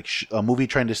kids, like a movie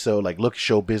trying to show, like, look,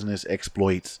 show business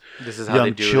exploits this is how young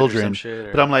they do children. It or some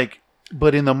shit, but I'm like,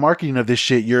 But in the marketing of this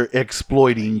shit, you're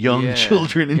exploiting young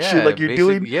children and shit. Like you're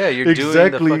doing you're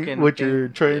exactly doing the what you're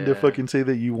trying to fucking say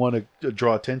that you want to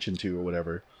draw attention to or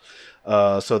whatever.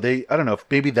 So I don't know,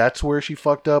 maybe that's where she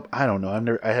fucked up. I don't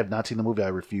know. I have not seen the movie. I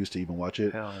refuse to even watch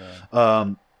it. Hell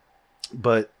yeah.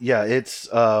 But yeah, it's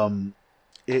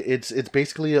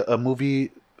basically a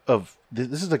movie of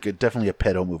this is like definitely a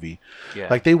pedo movie. Yeah.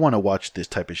 Like they want to watch this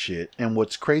type of shit. And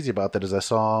what's crazy about that is I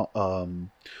saw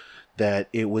that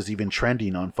it was even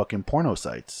trending on fucking porno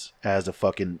sites as a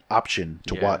fucking option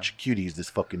to watch Cuties, this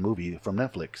fucking movie from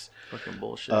Netflix. Fucking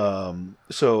bullshit.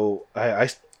 So I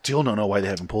still don't know why they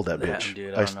haven't pulled that bitch.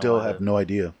 Dude, I still have no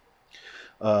idea.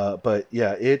 But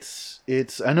yeah, it's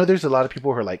I know there's a lot of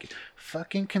people who are like,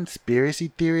 fucking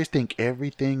conspiracy theorists think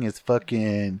everything is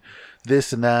fucking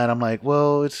this and that. I'm like,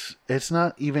 well, it's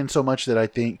not even so much that I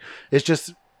think, it's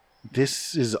just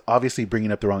this is obviously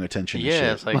bringing up the wrong attention.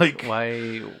 Yeah, it's like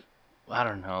why, I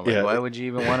don't know. Like, why would you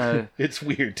even want to? It's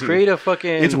weird. Dude. Create a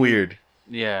fucking. It's weird.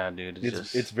 Yeah, dude.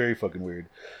 It's very fucking weird.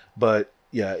 But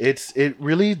yeah, it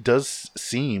really does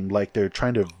seem like they're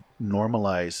trying to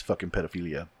normalize fucking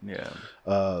pedophilia.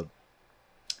 Yeah.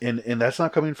 And that's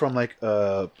not coming from like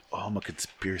I'm a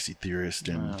conspiracy theorist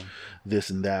and this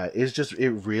and that. It's just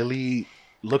it really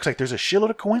looks like there's a shitload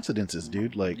of coincidences,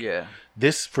 dude. Like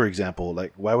this, for example,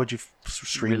 like why would you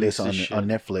stream this on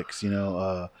Netflix? You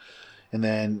know, and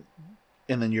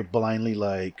then you're blindly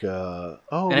like, And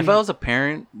if I was a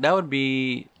parent, that would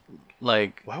be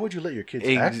like, why would you let your kids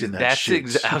act in that that's shit?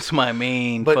 That's my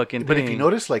main fucking thing. But if you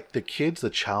notice, like the kids, the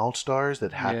child stars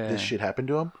that this shit happen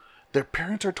to them, their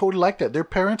parents are totally like that. Their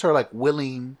parents are like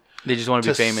willing. They just want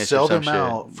to be famous. Sell or some them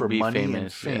out shit. for be money famous,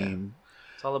 and fame.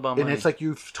 Yeah. It's all about money. And it's like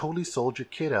you've totally sold your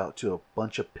kid out to a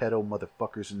bunch of pedo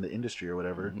motherfuckers in the industry or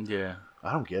whatever. Yeah.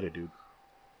 I don't get it, dude.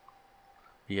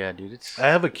 Yeah, dude. I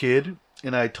have a kid,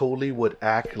 and I totally would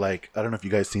act like, I don't know if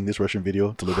you guys seen this Russian video.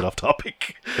 It's a little bit off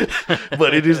topic,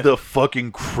 but it is the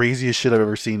fucking craziest shit I've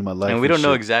ever seen in my life. And we don't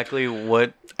know exactly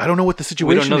what. I don't know what the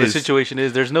situation is. We don't know the situation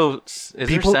is. There's no.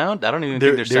 There sound? I don't even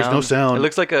think there's sound. No sound. It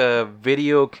looks like a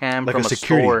video cam like from a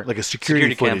security, store. like a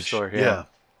security footage. Cam store. Yeah.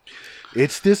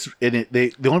 It's this, and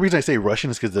the only reason I say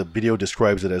Russian is because the video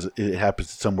describes it as it happens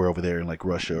somewhere over there in like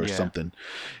Russia or something.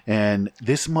 And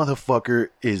this motherfucker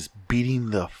is beating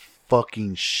the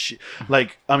fucking shit.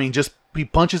 Like, I mean, just he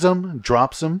punches him,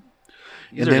 drops him.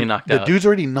 He's already knocked out. The dude's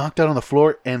already knocked out on the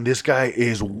floor, and this guy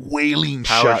is wailing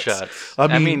power shots.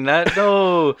 I mean that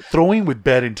no throwing with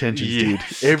bad intentions, dude.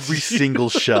 Every single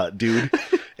shot, dude.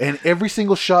 And every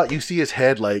single shot, you see his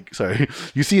head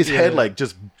head like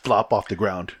just flop off the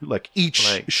ground. Like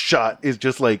each shot is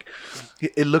just like,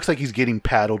 it looks like he's getting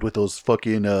paddled with those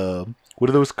fucking what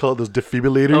are those called? Those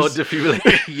defibrillators? Oh,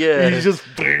 defibrillator. Yeah. He's just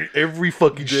every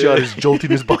fucking shot is jolting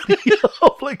his body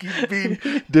up like he's being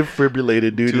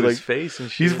defibrillated, dude. To like, his face and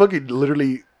shit. He's fucking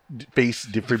literally face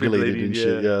defibrillated and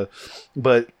shit. Yeah.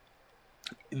 But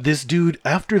this dude,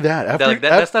 after that,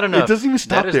 that's not enough. It doesn't even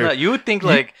stop there. You would think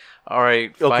like, all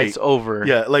right, fight's over.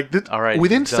 Yeah, like all right,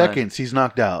 within seconds he's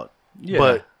knocked out. Yeah.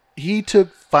 But he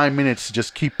took 5 minutes to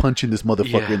just keep punching this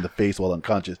motherfucker in the face while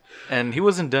unconscious. And he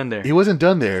wasn't done there.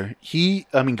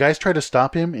 Guys tried to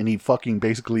stop him, and he fucking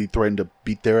basically threatened to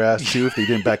beat their ass too if they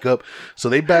didn't back up. So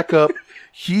they back up.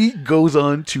 He goes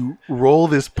on to roll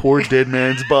this poor dead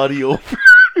man's body over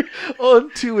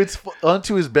onto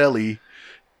his belly,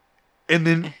 and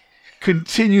then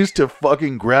continues to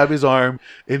fucking grab his arm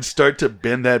and start to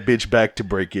bend that bitch back to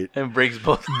break it. And breaks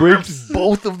both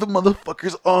of the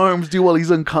motherfucker's arms, dude, while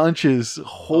he's unconscious.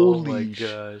 Holy oh my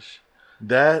gosh.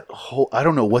 I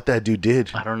don't know what that dude did.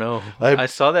 I don't know. I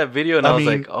saw that video and I was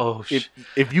like, oh shit.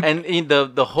 And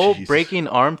the whole breaking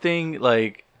arm thing,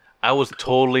 like, I was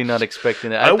totally not expecting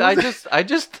that. I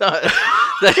just thought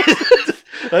that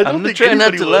I'm trying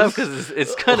not to laugh because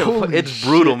it's kind of it's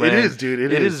brutal, man. It is,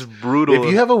 dude. It is brutal.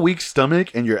 If you have a weak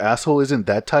stomach and your asshole isn't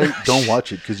that tight, don't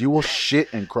watch it because you will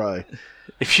shit and cry.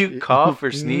 If you cough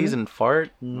or sneeze and fart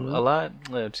a lot,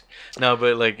 no,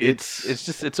 but like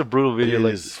it's a brutal video. It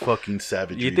like, is fucking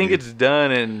savage. You think it's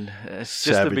done and it's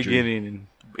just the beginning. And,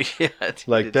 yeah, dude,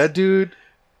 like that dude.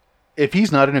 If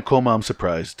he's not in a coma, I'm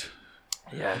surprised.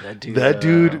 Yeah, that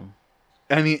dude.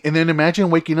 And then imagine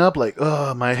waking up like,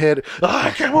 oh, my head. Oh,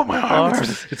 I can't move my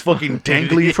arms. It's fucking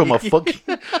dangling from a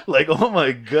fucking, like, oh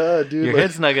my god, dude. Your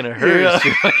head's not gonna hurt.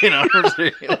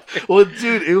 Yeah. Well,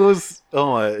 dude, it was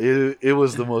it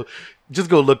was the most. Just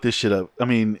go look this shit up. I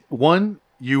mean,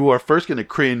 you are first gonna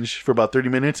cringe for about 30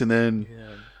 minutes, and then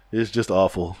it's just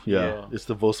awful. Yeah, it's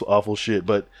the most awful shit.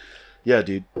 But yeah,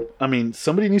 dude. I mean,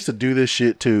 somebody needs to do this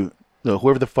shit too. No,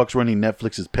 whoever the fuck's running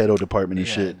Netflix's pedo department and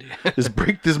shit, just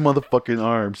break this motherfucking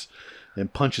arms.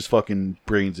 and punch his fucking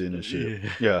brains in and shit.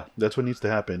 Yeah, that's what needs to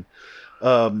happen.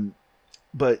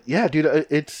 But yeah, dude,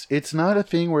 it's not a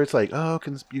thing where it's like, oh,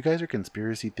 you guys are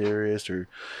conspiracy theorists, or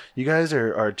you guys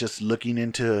are just looking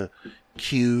into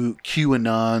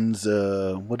QAnon's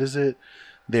what is it?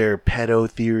 Their pedo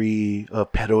theory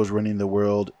of pedos running the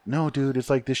world. No, dude, it's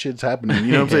like this shit's happening.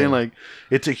 You know what I'm saying? Like,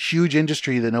 it's a huge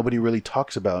industry that nobody really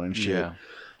talks about and shit. Yeah.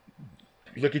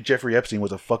 Look at Jeffrey Epstein,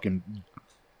 was a fucking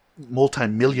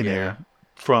multi-millionaire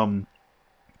from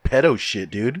pedo shit,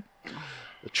 dude.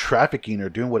 Trafficking or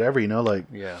doing whatever, you know, like.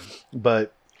 Yeah.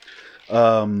 But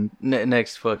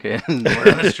next fucking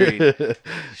we're on the street.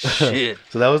 Shit.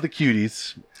 So that was the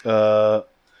cuties.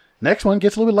 Next one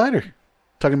gets a little bit lighter.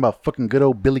 Talking about fucking good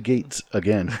old Billy Gates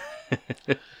again.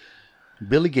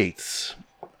 Billy Gates.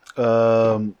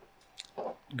 Good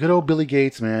old Billy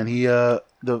Gates, man. He the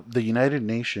United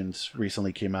Nations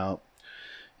recently came out,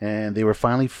 and they were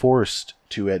finally forced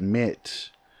to admit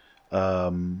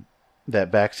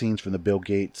that vaccines from the Bill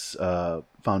Gates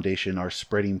Foundation are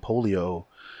spreading polio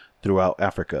throughout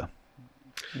Africa.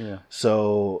 Yeah.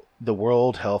 So the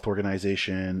World Health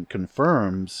Organization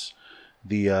confirms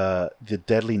the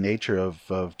deadly nature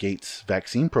of Gates'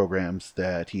 vaccine programs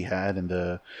that he had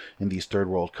in these third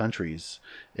world countries,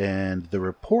 and the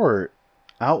report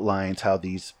outlines how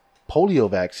these polio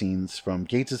vaccines from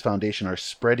Gates' foundation are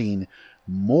spreading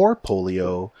more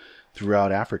polio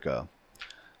throughout Africa.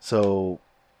 So,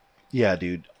 yeah,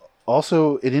 dude.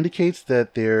 Also, it indicates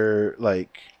that they're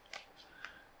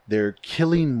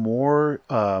killing more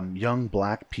young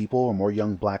black people, or more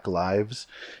young black lives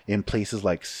in places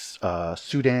like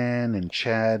Sudan and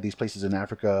Chad, these places in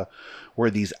Africa where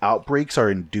these outbreaks are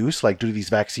induced, like due to these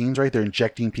vaccines, right? They're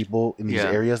injecting people in these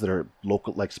areas that are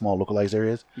local, like small localized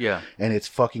areas. Yeah. And it's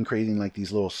fucking creating like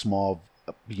these little small,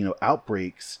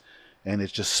 outbreaks, and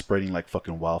it's just spreading like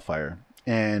fucking wildfire.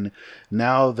 And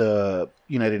now the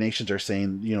United Nations are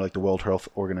saying, like the World Health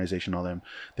Organization, all them,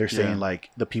 they're saying like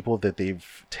the people that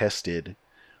they've tested,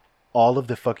 all of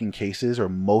the fucking cases, or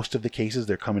most of the cases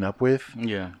they're coming up with,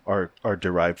 are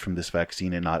derived from this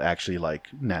vaccine and not actually like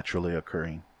naturally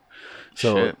occurring.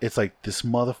 So it's like this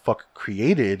motherfucker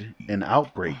created an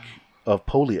outbreak of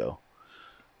polio,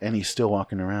 and he's still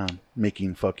walking around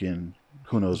making fucking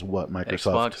who knows what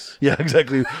Microsoft. Xbox. Yeah,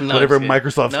 exactly. Whatever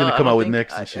Microsoft's going to come out with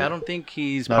next. I don't think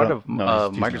he's part of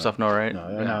Microsoft, no, right? No,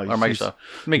 or Microsoft.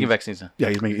 He's making vaccines now. Yeah,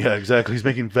 exactly. He's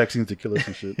making vaccines to kill us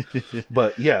and shit.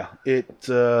 But yeah,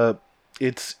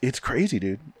 it's crazy,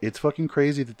 dude. It's fucking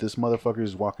crazy that this motherfucker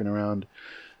is walking around.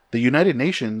 The United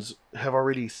Nations have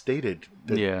already stated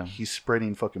that he's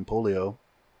spreading fucking polio,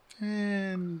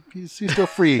 and he's still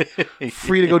free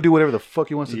to go do whatever the fuck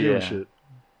he wants to do and shit.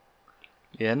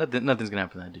 Yeah, nothing's gonna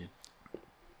happen to that dude.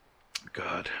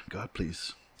 God,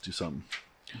 please do something.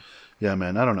 Yeah,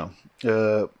 man, I don't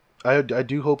know. I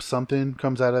do hope something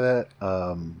comes out of that.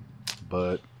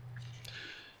 But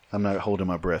I'm not holding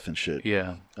my breath and shit.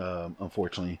 Yeah.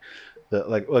 Unfortunately,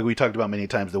 like we talked about many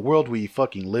times, the world we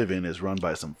fucking live in is run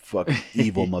by some fucking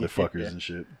evil motherfuckers and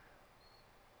shit.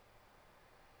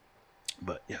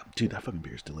 But yeah, dude, that fucking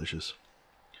beer is delicious.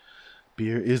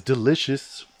 Beer is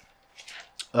delicious.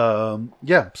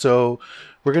 Yeah, so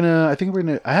I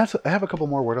have a couple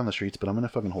more word on the streets, but I'm gonna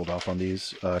fucking hold off on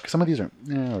these because some of these are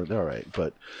they're all right,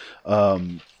 but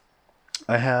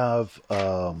I have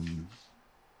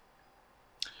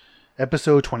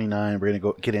episode 29. We're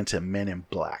gonna get into Men in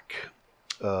Black.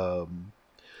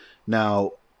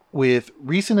 Now, with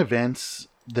recent events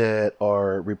that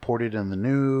are reported in the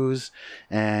news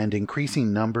and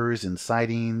increasing numbers and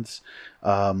sightings,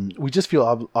 we just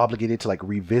feel obligated to like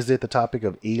revisit the topic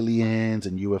of aliens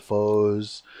and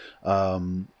UFOs.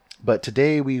 But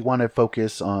today we want to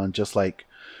focus on just like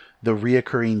the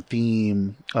reoccurring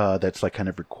theme that's like kind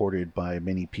of recorded by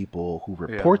many people who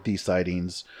report these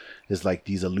sightings, is like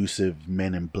these elusive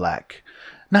men in black.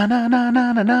 Na na na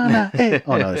na na na na. Hey.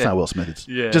 Oh no, it's not Will Smith. It's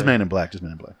just Men in Black. Just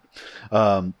Men in Black.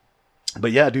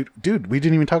 But yeah, dude, we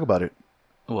didn't even talk about it.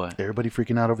 What? Everybody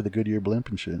freaking out over the Goodyear blimp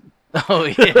and shit. Oh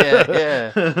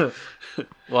yeah.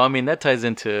 Well, I mean that ties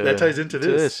into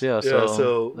this. Yeah.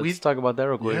 So let's talk about that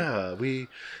real quick. Yeah, we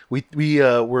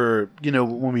were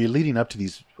when we were leading up to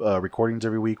these recordings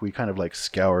every week, we kind of like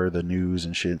scour the news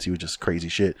and shit and see what just crazy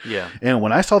shit. Yeah. And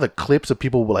when I saw the clips of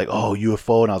people were like, "Oh,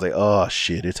 UFO," and I was like, "Oh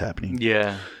shit, it's happening."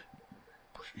 Yeah.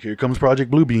 Here comes Project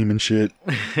Bluebeam and shit,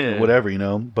 whatever,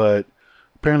 But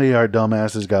apparently our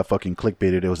dumbasses got fucking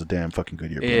clickbaited. It was a damn fucking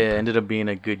Goodyear blimp. Yeah, it ended up being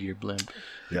a Goodyear blimp.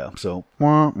 Yeah, so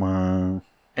wah, wah.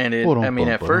 And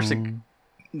at first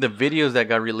the videos that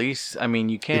got released, I mean,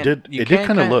 you can't. It did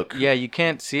kind of look. Yeah, you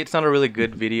can't see. It's not a really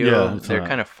good video. They're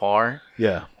kind of far.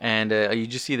 Yeah. And you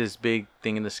just see this big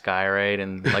thing in the sky, right?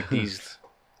 And like these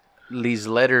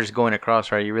letters going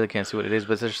across, right? You really can't see what it is,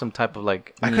 but there's some type of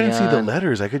like. I couldn't see the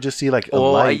letters. I could just see like.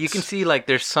 You can see like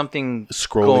there's something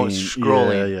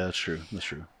scrolling. Yeah, that's true. That's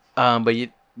true.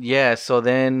 So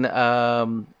then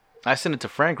I sent it to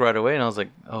Frank right away, and I was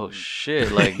like, "Oh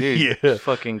shit, like, dude, it's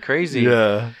fucking crazy."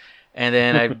 Yeah. And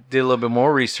then I did a little bit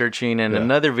more researching, and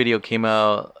another video came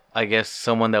out. I guess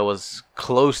someone that was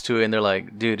close to it, and they're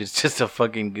like, "Dude, it's just a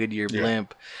fucking Goodyear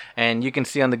blimp." And you can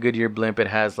see on the Goodyear blimp, it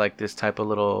has like this type of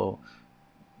little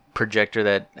projector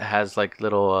that has like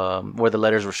little where the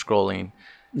letters were scrolling.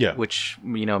 Yeah, which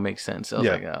makes sense. So I was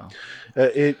like, oh,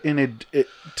 it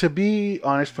to be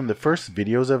honest, from the first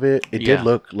videos of it, it did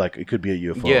look like it could be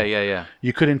a UFO. Yeah.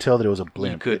 You couldn't tell that it was a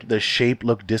blimp. The shape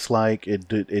looked disc-like. It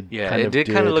did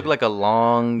kind of look like a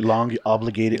long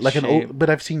obligated, like shape. But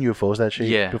I've seen UFOs that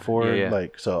shape before.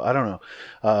 Like, so I don't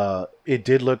know. It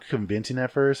did look convincing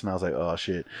at first, and I was like, oh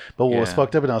shit. But what was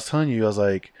fucked up, and I was telling you, I was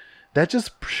like. That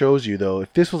just shows you, though,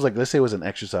 if this was like, let's say it was an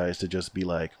exercise to just be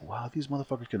like, wow, these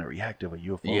motherfuckers gonna react if a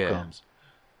UFO comes.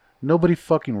 Nobody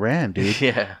fucking ran, dude.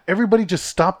 Yeah. Everybody just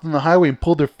stopped on the highway and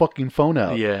pulled their fucking phone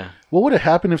out. Yeah. What would have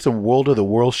happened if some World of the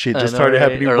World shit just started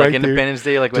happening right there? Or like Independence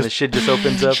Day, like when the shit just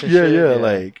opens up and shit.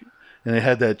 Like... And they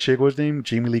had that chick, what's her name?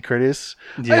 Jamie Lee Curtis.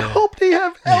 Yeah. I hope they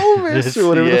have Elvis or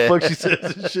whatever the fuck she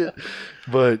says and shit.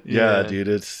 But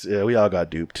dude, we all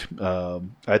got duped.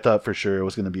 I thought for sure it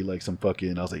was gonna be like some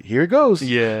fucking. I was like, here it goes.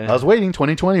 Yeah. I was waiting.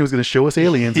 2020 was gonna show us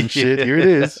aliens and shit. Here it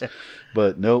is.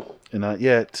 But nope, not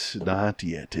yet. Not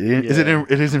yet.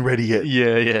 It isn't ready yet.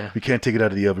 Yeah. We can't take it out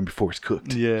of the oven before it's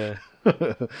cooked. Yeah.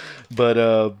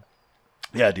 But.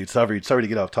 Yeah, dude. Sorry to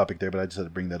get off topic there, but I just had to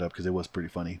bring that up because it was pretty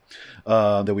funny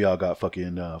that we all got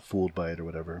fucking fooled by it or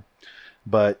whatever.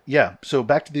 But yeah, so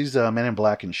back to these Men in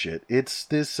Black and shit. It's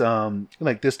this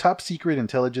like this top secret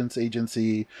intelligence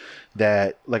agency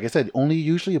that, like I said, only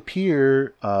usually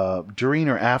appear during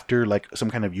or after like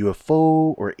some kind of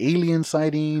UFO or alien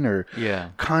sighting or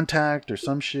contact or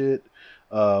some shit.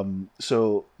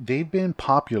 So they've been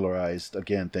popularized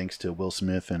again thanks to Will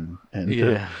Smith and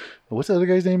what's the other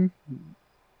guy's name?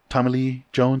 Tommy Lee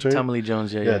Jones, right? Tommy Lee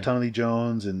Jones, yeah. Tommy Lee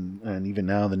Jones, and even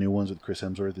now the new ones with Chris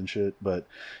Hemsworth and shit. But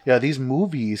yeah, these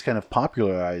movies kind of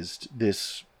popularized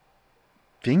this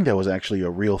thing that was actually a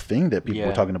real thing that people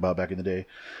were talking about back in the day.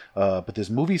 But this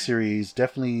movie series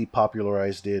definitely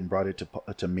popularized it and brought it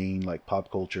to main like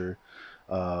pop culture.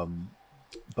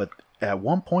 But at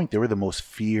one point, they were the most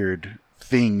feared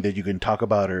thing that you can talk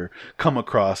about or come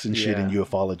across and shit in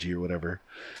ufology or whatever.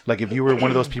 Like if you were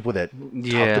one of those people that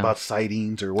talked about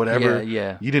sightings or whatever,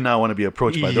 you did not want to be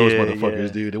approached by those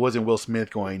motherfuckers, dude. It wasn't Will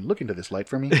Smith going, look into this light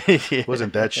for me. It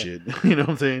wasn't that shit. You know what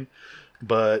I'm saying?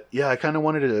 But yeah, I kind of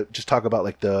wanted to just talk about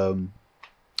like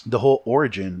the whole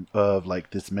origin of like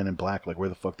this Men in Black, like where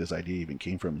the fuck this idea even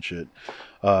came from and shit.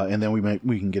 And then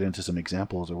we can get into some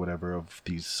examples or whatever of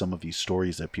some of these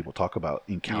stories that people talk about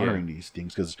encountering these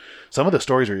things, because some of the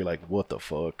stories where you're like, what the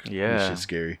fuck? This shit's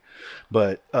scary.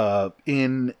 But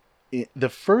in the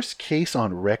first case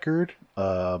on record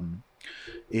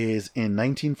is in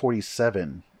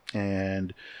 1947,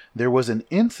 and there was an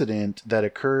incident that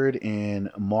occurred in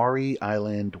Maury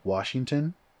Island,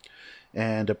 Washington.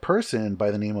 And a person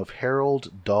by the name of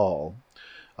Harold Dahl,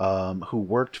 who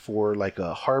worked for like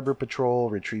a harbor patrol,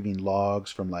 retrieving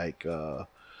logs from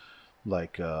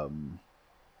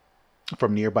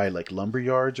from nearby like lumber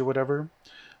yards or whatever.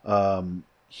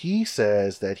 He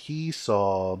says that he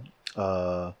saw,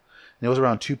 and it was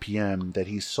around 2 p.m. that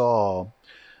he saw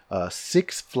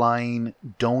 6 flying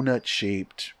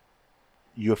donut-shaped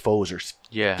UFOs or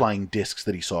flying discs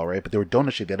that he saw, right? But they were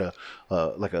donut shaped. They had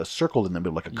like a circle in the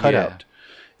middle, like a cutout.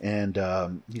 And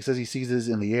he says he sees this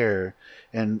in the air,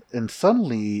 and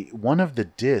suddenly one of the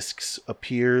discs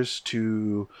appears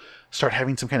to start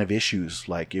having some kind of issues,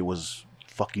 like it was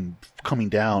fucking coming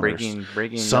down, breaking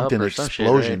something, up or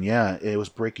explosion. Some shit, Yeah, right? it was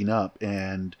breaking up,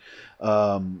 and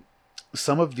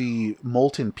some of the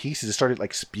molten pieces, it started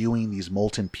like spewing these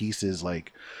molten pieces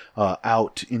like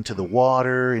out into the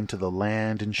water, into the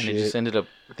land and shit. And it just ended up,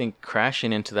 I think,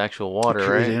 crashing into the actual water,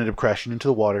 right? It ended up crashing into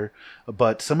the water.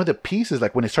 But some of the pieces,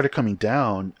 like when it started coming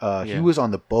down, he was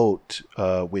on the boat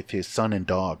with his son and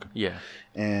dog. Yeah.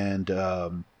 And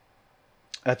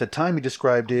at the time, he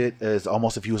described it as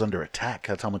almost if he was under attack.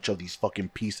 That's how much of these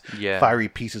fucking fiery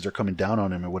pieces are coming down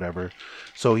on him or whatever.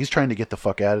 So he's trying to get the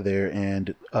fuck out of there.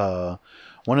 And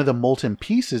one of the molten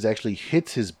pieces actually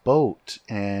hits his boat,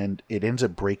 and it ends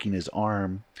up breaking his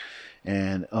arm.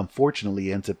 and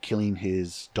unfortunately ends up killing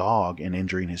his dog and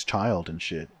injuring his child and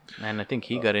shit. And I think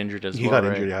he got injured as well. He got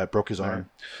injured. Yeah, broke his arm.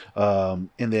 And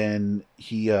then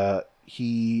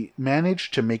he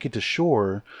managed to make it to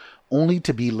shore, only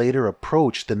to be later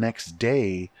approached the next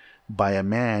day by a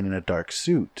man in a dark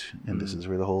suit. And this is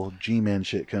where the whole G-Man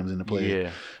shit comes into play.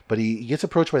 Yeah. But he gets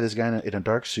approached by this guy in a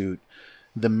dark suit.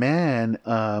 The man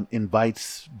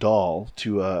invites Dahl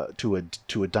to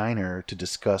a diner to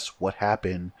discuss what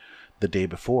happened the day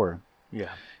before.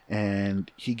 Yeah.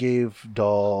 And he gave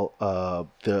Dahl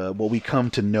what we come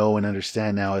to know and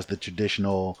understand now as the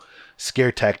traditional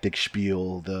scare tactic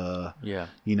spiel.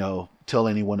 Tell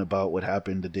anyone about what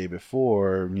happened the day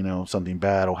before. Something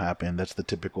bad will happen. That's the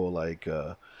typical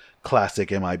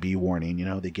classic MIB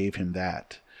warning. They gave him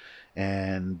that,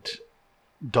 and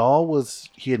Dahl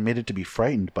he admitted to be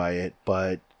frightened by it,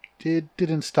 but it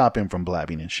didn't stop him from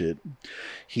blabbing and shit.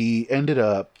 He ended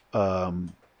up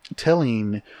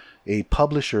telling a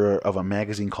publisher of a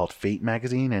magazine called Fate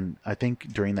magazine, and I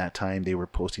think during that time they were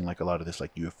posting a lot of this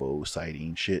UFO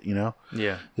sighting shit, Yeah.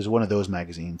 It was one of those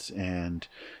magazines, and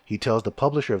he tells the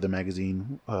publisher of the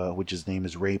magazine, which his name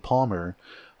is Ray Palmer,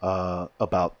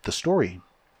 about the story.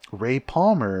 Ray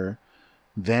Palmer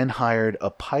then hired a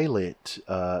pilot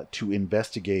to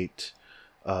investigate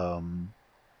the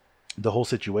whole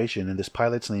situation, and this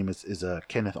pilot's name is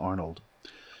Kenneth Arnold.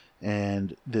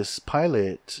 And this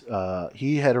pilot,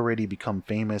 he had already become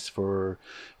famous for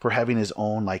having his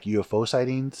own UFO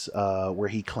sightings, where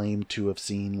he claimed to have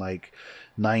seen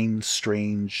 9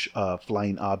 strange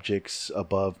flying objects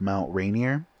above Mount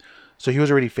Rainier. So he was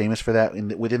already famous for that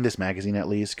within this magazine, at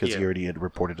least, because he already had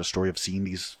reported a story of seeing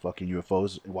these fucking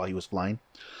UFOs while he was flying.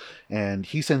 And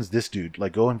he sends this dude,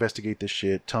 go investigate this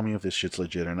shit. Tell me if this shit's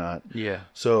legit or not. Yeah.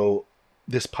 So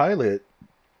this pilot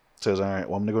says, all right,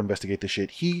 well, I'm going to go investigate this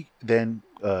shit. He then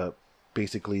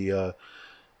basically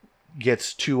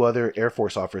gets 2 other Air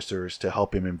Force officers to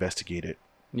help him investigate it.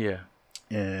 Yeah.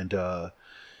 And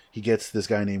he gets this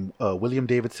guy named William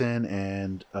Davidson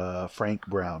and Frank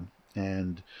Brown.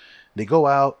 And they go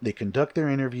out, they conduct their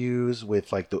interviews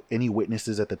with any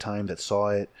witnesses at the time that saw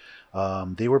it.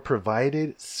 They were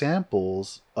provided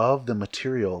samples of the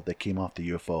material that came off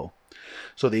the UFO.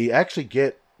 So they actually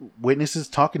get witnesses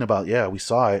talking about, yeah, we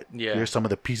saw it. Yeah. Here's some of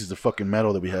the pieces of fucking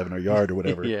metal that we have in our yard or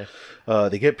whatever. Yeah.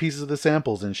 They get pieces of the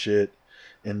samples and shit.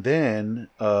 And then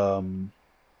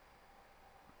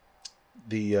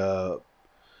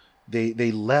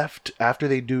they left after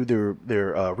they do their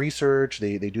research,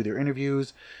 they do their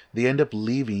interviews. They end up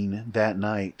leaving that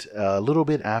night, a little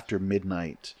bit after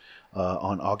midnight,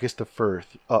 on August the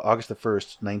 1st,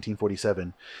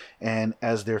 1947. And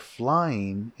as they're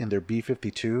flying in their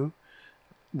B-52,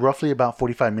 roughly about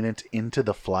 45 minutes into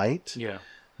the flight,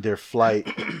 their flight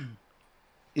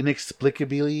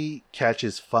inexplicably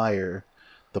catches fire.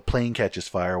 The plane catches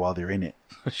fire while they're in it.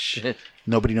 Shit.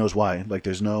 Nobody knows why.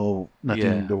 There's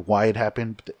nothing why it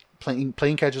happened. But the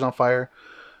plane catches on fire.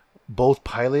 Both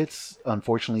pilots,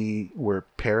 unfortunately, were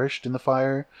perished in the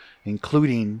fire,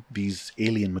 including these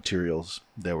alien materials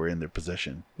that were in their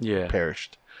possession. Yeah.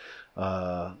 Perished.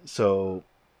 So,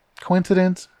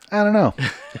 coincidence? I don't know.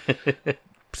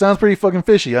 Sounds pretty fucking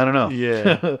fishy. I don't know.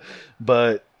 Yeah.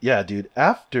 But, yeah, dude,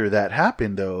 after that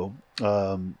happened, though,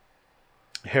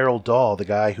 Harold Dahl, the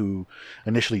guy who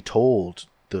initially told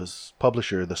this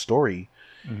publisher the story,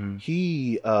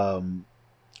 he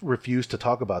refused to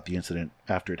talk about the incident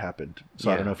after it happened.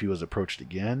 So I don't know if he was approached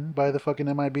again by the fucking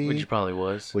MIB. Which he probably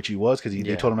was. Which he was, because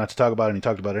they told him not to talk about it, and he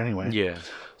talked about it anyway. Yeah.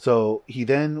 So he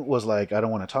then was like, I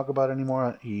don't want to talk about it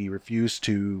anymore. He refused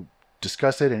to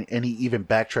discuss it, and he even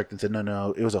backtracked and said,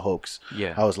 no, it was a hoax.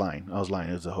 Yeah. I was lying.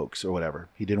 It was a hoax or whatever.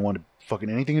 He didn't want to fucking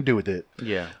anything to do with it.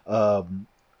 Yeah.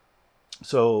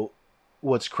 So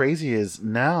what's crazy is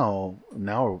now in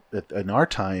our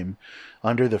time,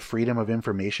 under the Freedom of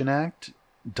Information Act,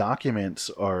 documents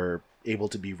are able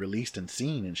to be released and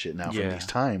seen and shit now from these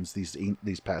times,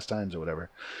 these past times or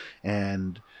whatever.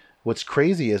 And what's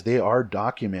crazy is they are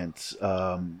documents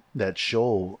that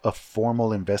show a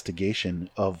formal investigation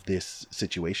of this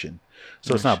situation.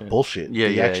 So it's not bullshit.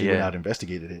 They actually went out and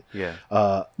investigated it.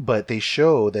 Yeah. But they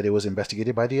show that it was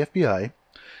investigated by the FBI.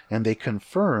 And they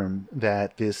confirm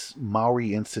that this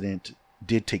Maui incident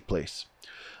did take place.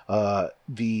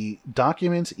 The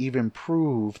documents even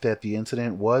prove that the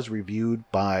incident was reviewed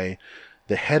by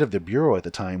the head of the bureau at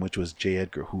the time, which was J.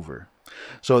 Edgar Hoover.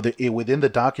 So within the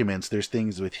documents, there's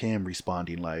things with him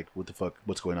responding like, "What the fuck?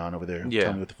 What's going on over there? Yeah.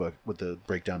 Tell me what the fuck? What the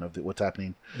breakdown of what's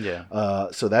happening?" Yeah.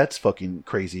 So that's fucking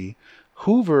crazy.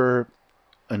 Hoover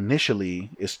initially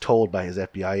is told by his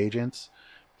FBI agents,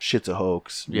 shit's a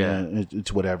hoax. Yeah.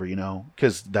 It's whatever,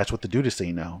 because that's what the dude is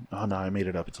saying now. Oh, no, I made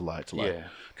it up. It's a lie. It's a lie. Yeah.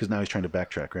 Because now he's trying to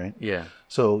backtrack, right? Yeah.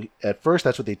 So at first,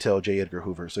 that's what they tell J. Edgar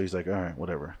Hoover. So he's like, all right,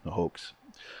 whatever, a hoax.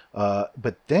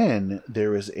 But then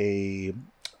there is a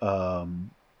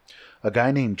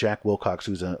guy named Jack Wilcox,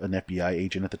 who's an FBI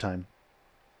agent at the time.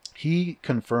 He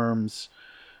confirms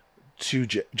to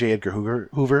J. Edgar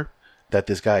Hoover that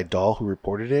this guy Dahl, who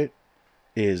reported it,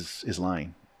 is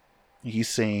lying. He's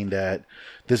saying that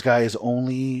this guy is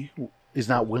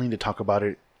not willing to talk about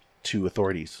it to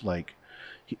authorities. Like,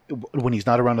 when he's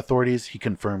not around authorities, he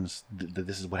confirms that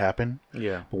this is what happened.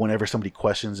 Yeah. But whenever somebody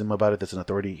questions him about it, that's an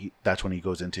authority. That's when he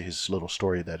goes into his little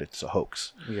story that it's a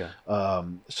hoax. Yeah.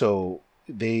 So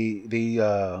they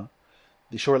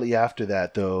shortly after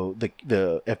that, though,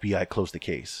 the FBI closed the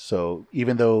case. So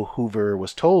even though Hoover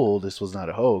was told this was not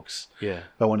a hoax,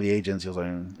 by one of the agents, he was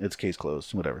like, "It's case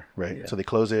closed, whatever." Right. Yeah. So they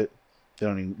close it. They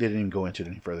didn't even go into it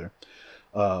any further.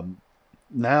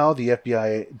 Now the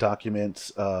FBI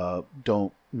documents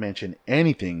don't mention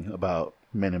anything about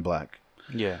Men in Black.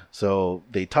 Yeah. So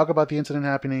they talk about the incident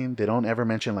happening. They don't ever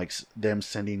mention like them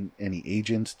sending any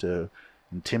agents to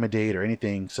intimidate or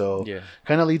anything. So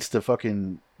kind of leads to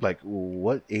fucking like,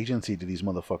 what agency do these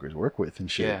motherfuckers work with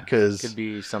and shit? Because could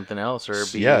be something else or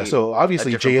be So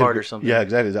obviously a different part or something. Yeah,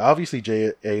 exactly. Obviously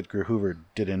J. Edgar Hoover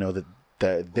didn't know that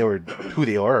they were who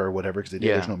they are or whatever, because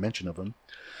there's no mention of them.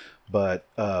 But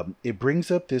it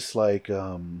brings up this like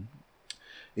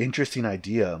interesting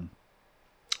idea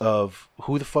of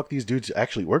who the fuck these dudes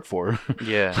actually work for.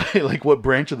 Yeah. Like what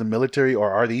branch of the military,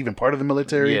 or are they even part of the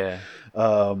military? Yeah.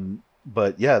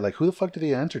 But yeah, like who the fuck do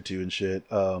they answer to and shit?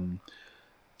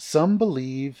 Some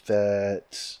believe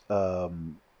that,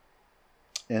 and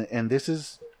this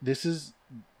is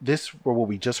or what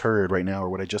we just heard right now, or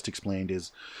what I just explained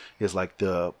is like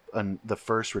the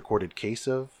first recorded case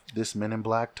of this Men in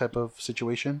Black type of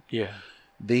situation. Yeah.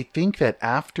 They think that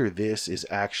after this is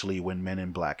actually when Men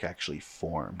in Black actually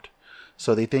formed.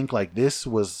 So they think like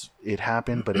it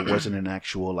happened, but it wasn't an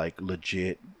actual like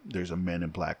legit, there's a Men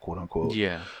in Black, quote unquote.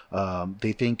 Yeah.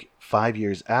 They think 5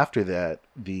 years after that,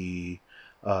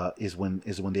 is when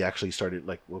they actually started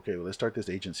like, okay, well, let's start this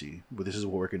agency, but this is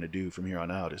what we're going to do from here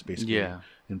on out, is basically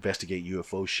investigate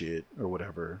UFO shit or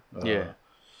whatever.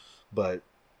 But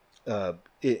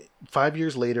 5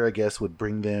 years later, I guess, would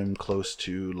bring them close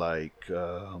to like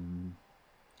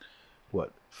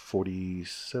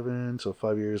 47. So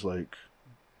 5 years, like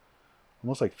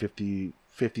almost like 50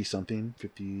 something,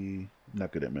 50.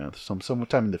 Not good at math.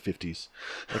 Sometime in the 50s.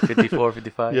 Like 54,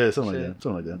 55? Yeah, something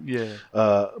like that. Yeah.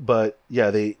 But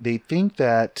yeah, they think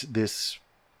that this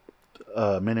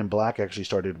Men in Black actually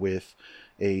started with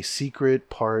a secret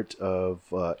part of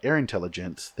air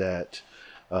intelligence that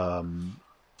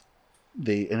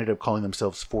they ended up calling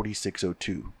themselves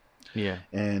 4602. Yeah.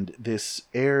 And this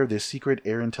secret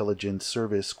air intelligence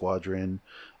service squadron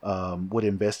would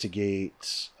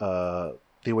investigate.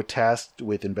 They were tasked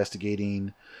with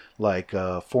investigating like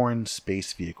foreign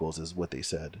space vehicles, is what they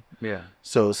said. Yeah.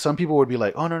 So some people would be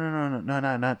like, "Oh no,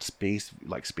 not space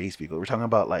vehicle. We're talking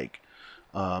about like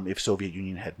if Soviet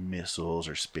Union had missiles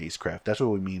or spacecraft. That's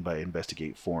what we mean by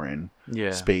investigate foreign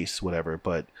space, whatever."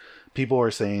 But people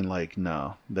are saying like,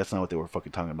 no, that's not what they were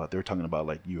fucking talking about. They were talking about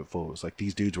like UFOs. Like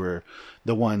these dudes were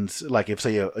the ones, like if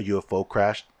say a UFO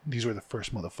crashed, these were the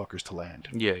first motherfuckers to land.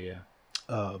 Yeah, yeah.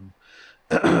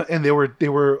 And they were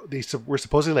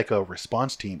supposedly like a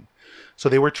response team. So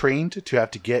they were trained to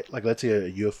have to get, like, let's say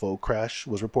a UFO crash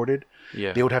was reported.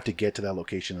 Yeah. They would have to get to that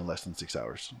location in less than 6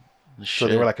 hours. Shit. So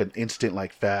they were like an instant,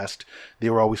 like fast. They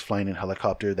were always flying in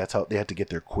helicopter. That's how they had to get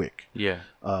there quick. Yeah.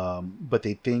 But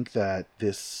they think that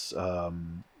this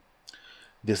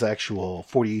actual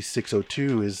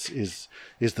 4602 is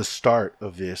the start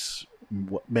of this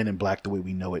Men in Black the way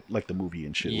we know it, like the movie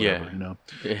and shit, whatever, you know.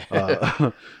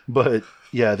 Yeah. But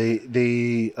yeah,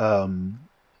 they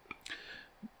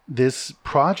this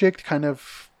project kind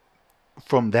of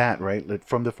from that, right, like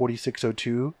from the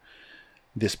 4602,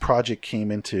 this project came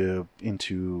into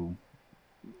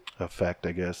effect,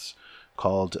 I guess,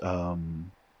 called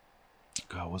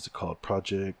what's it called?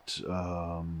 Project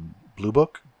Blue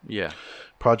Book. Yeah.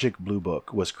 Project Blue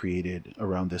Book was created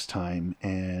around this time,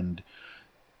 and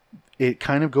it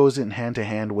kind of goes in hand to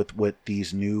hand with what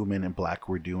these new Men in Black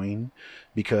were doing,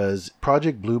 because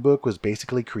Project Blue Book was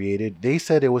basically created. They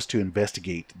said it was to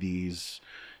investigate these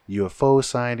UFO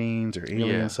sightings or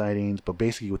alien sightings, but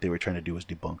basically what they were trying to do was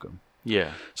debunk them.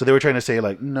 Yeah. So they were trying to say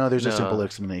like, no, there's a simple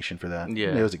explanation for that.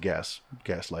 Yeah. It was a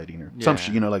gaslighting or some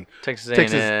shit, like Texas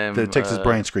A&M, the Texas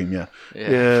Bryan Scream. Yeah.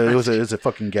 It was a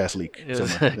fucking gas leak. It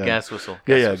was a gas whistle.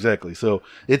 Yeah, exactly. So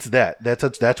it's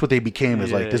that's what they became,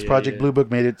 is like this Project Blue Book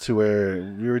made it to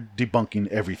where we were debunking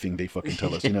everything they fucking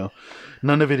tell us,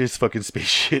 None of it is fucking space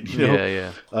shit,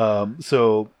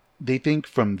 So they think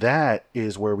from that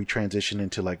is where we transition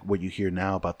into like what you hear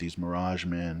now about these Mirage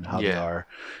men, how they are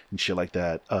and shit like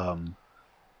that.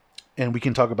 And we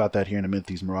can talk about that here in a minute,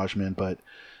 these Mirage men. But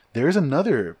there is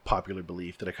another popular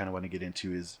belief that I kind of want to get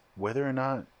into, is whether or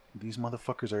not these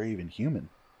motherfuckers are even human.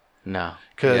 No.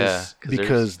 Because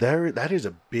that is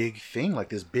a big thing, like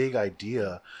this big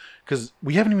idea. Because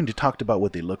we haven't even talked about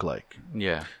what they look like.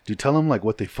 Yeah. Do you tell them like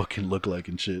what they fucking look like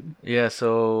and shit? Yeah,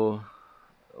 so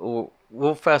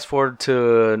we'll fast forward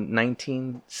to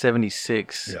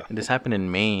 1976. Yeah. And this happened in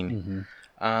Maine.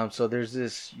 Mm-hmm. So there's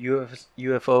this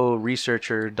UFO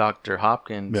researcher, Dr.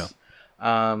 Hopkins. Yeah.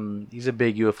 He's a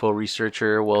big UFO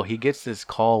researcher. Well, he gets this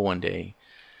call one day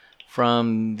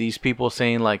from these people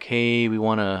saying like, hey, we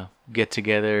want to get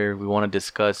together. We want to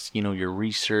discuss, your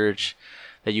research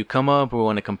that you come up. We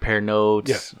want to compare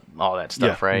notes, all that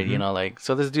stuff, right? Mm-hmm.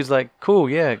 So this dude's like, cool,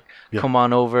 come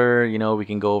on over. We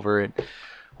can go over it.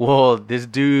 Well, this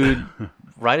dude,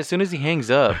 right as soon as he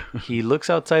hangs up, he looks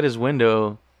outside his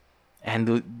window,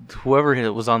 and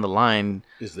whoever was on the line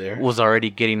was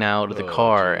already getting out of the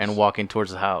car and walking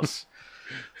towards the house.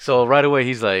 So right away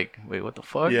he's like, "Wait, what the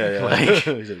fuck?" Yeah.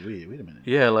 He's like, "Wait a minute."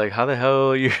 Yeah, like how the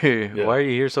hell are you here? Yeah. Why are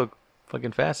you here so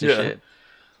fucking fast and shit?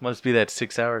 Must be that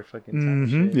 6-hour fucking time.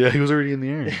 Mm-hmm. Shit. Yeah, he was already in the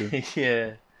air.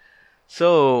 Yeah.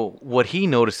 So what he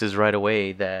notices right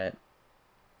away, that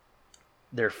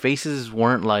their faces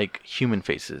weren't like human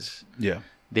faces. Yeah.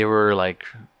 They were like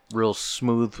real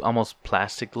smooth, almost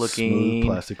plastic looking.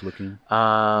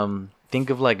 Think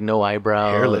of like no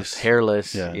eyebrows.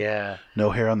 Hairless. Yeah.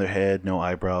 No hair on their head, no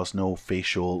eyebrows, no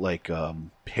facial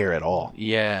hair at all.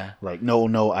 Yeah. Like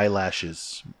no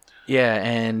eyelashes. Yeah,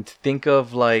 and think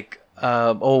of like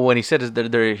when he said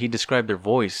he described their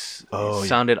voice. It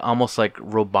sounded almost like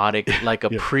robotic, like a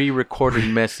pre-recorded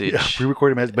message. Yeah,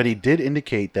 pre-recorded message. But he did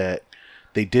indicate that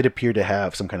they did appear to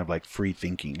have some kind of like free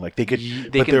thinking, like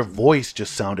their voice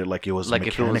just sounded like it was like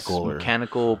mechanical,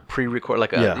 mechanical pre-record,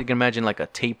 like you can imagine like a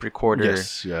tape recorder.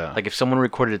 Yes, yeah. Like if someone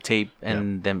recorded a tape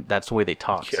and then that's the way they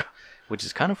talked, which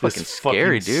is kind of fucking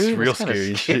scary, dude. Real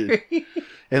scary shit.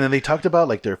 And then they talked about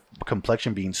like their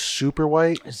complexion being super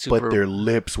white, but their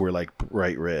lips were like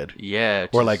bright red. Yeah,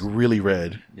 or like really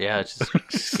red. Yeah, it's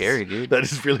just scary, dude.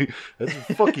 That's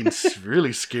fucking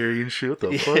really scary and shit. What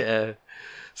the fuck? Yeah.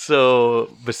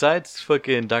 So besides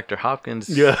fucking Dr.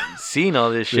 Hopkins seeing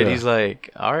all this shit, he's like,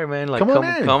 all right, man, like come on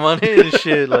in and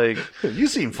shit. Like, you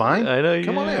seem fine. I know.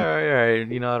 Come on in. All right. I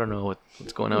don't know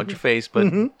what's going on with your face, but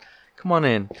come on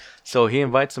in. So he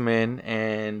invites him in,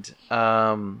 and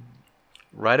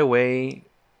right away,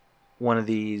 one of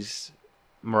these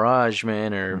Mirage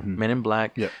men or Men in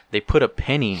Black, they put a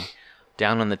penny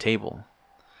down on the table.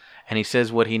 And he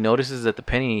says what he notices is that the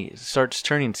penny starts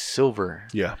turning silver.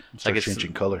 Yeah, starts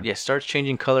changing color. Yeah, starts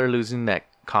changing color, losing that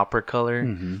copper color.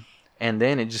 Mm-hmm. And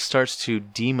then it just starts to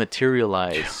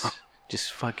dematerialize.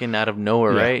 Just fucking out of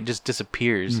nowhere, right? It just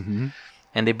disappears. Mm-hmm.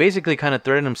 And they basically kind of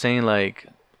threaten him saying, like,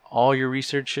 all your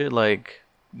research shit, like,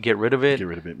 get rid of it. Get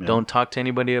rid of it, man. Don't talk to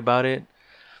anybody about it.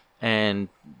 And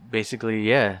basically,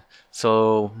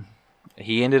 So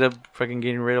he ended up fucking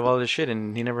getting rid of all this shit,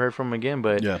 and he never heard from him again.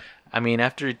 But I mean,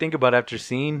 after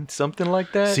seeing something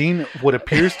like that, seeing what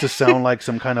appears to sound like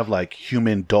some kind of like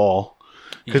human doll,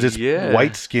 because it's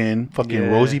white skin,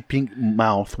 fucking rosy pink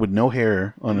mouth with no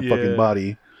hair on the fucking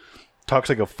body, talks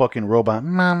like a fucking robot,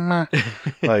 mama.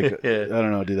 Like I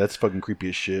don't know, dude, that's fucking creepy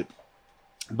as shit.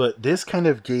 But this kind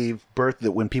of gave birth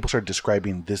that when people started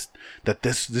describing this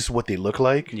is what they look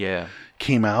like. Yeah.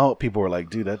 Came out, people were like,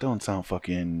 dude, that don't sound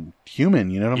fucking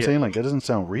human. You know what I'm saying? Like that doesn't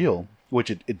sound real,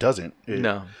 which it doesn't.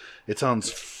 No. It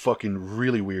sounds fucking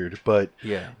really weird, but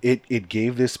it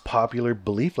gave this popular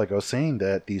belief, like I was saying,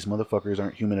 that these motherfuckers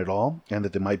aren't human at all, and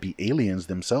that they might be aliens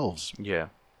themselves. Yeah.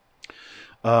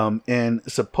 And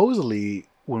supposedly,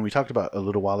 when we talked about a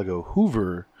little while ago,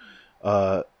 Hoover,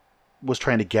 was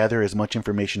trying to gather as much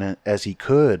information as he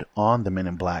could on the Men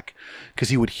in Black, because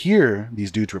he would hear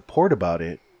these dudes report about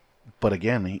it, but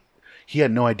again, he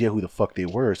had no idea who the fuck they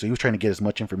were, so he was trying to get as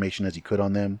much information as he could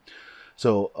on them.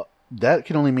 So that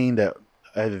can only mean that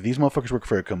either these motherfuckers work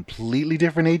for a completely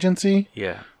different agency,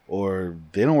 or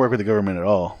they don't work with the government at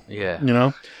all. Yeah, you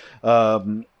know,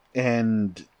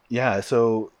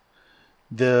 so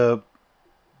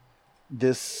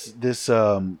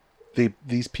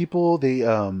these people,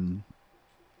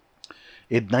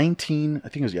 in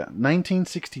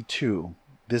 1962,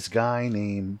 this guy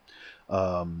named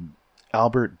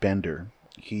Albert Bender,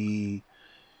 he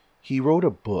wrote a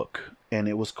book, and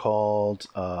it was called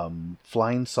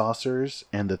Flying Saucers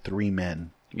and the Three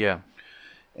Men. Yeah.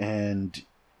 And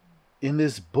in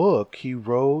this book, he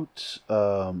wrote,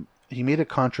 he made a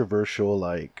controversial,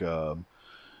 like,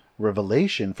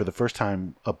 revelation for the first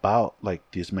time about, like,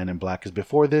 these men in black. Because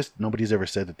before this, nobody's ever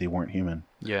said that they weren't human.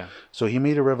 Yeah. So he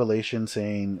made a revelation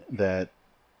saying that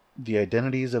the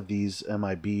identities of these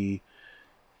MIB,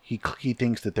 he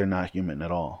thinks that they're not human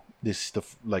at all. This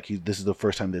is the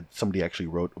first time that somebody actually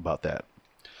wrote about that.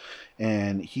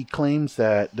 And he claims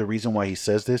that the reason why he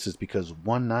says this is because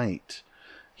one night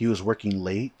he was working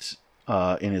late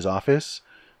in his office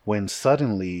when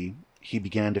suddenly he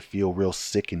began to feel real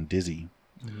sick and dizzy.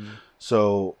 Mm-hmm.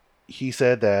 So he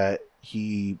said that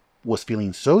he was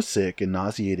feeling so sick and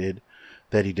nauseated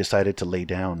that he decided to lay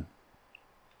down.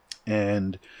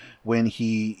 And when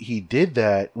he did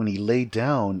that, when he laid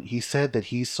down, he said that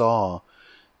he saw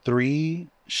 3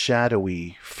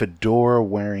 shadowy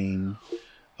fedora-wearing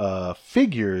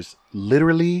figures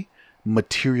literally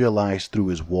materialize through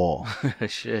his wall.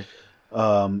 Shit.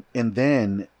 And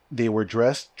then they were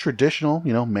dressed traditional,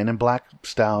 Men in Black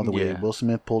style, the way Will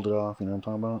Smith pulled it off, you know what I'm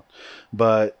talking about?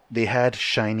 But they had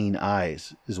shining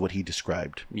eyes, is what he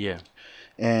described. Yeah.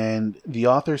 And the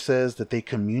author says that they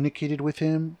communicated with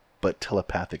him, but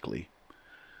telepathically.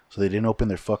 So they didn't open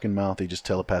their fucking mouth. They just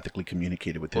telepathically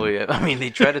communicated with him. Oh, yeah. I mean, they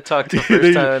tried to talk the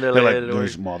first time. They're like,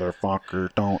 these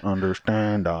motherfuckers don't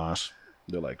understand us.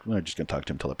 They're like, we're just going to talk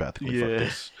to him telepathically. Fuck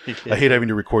this. Yeah. I hate having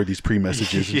to record these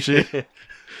pre-messages and shit.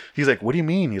 He's like, what do you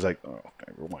mean? He's like, oh,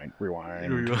 okay,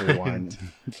 rewind.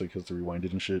 It's like he has to rewind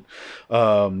it and shit.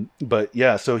 But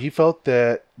yeah, so he felt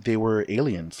that they were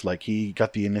aliens. Like, he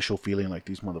got the initial feeling like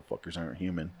these motherfuckers aren't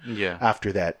human. Yeah.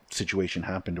 After that situation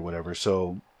happened or whatever.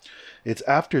 So it's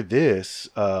after this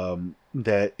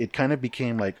that it kind of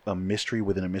became like a mystery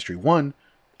within a mystery. One,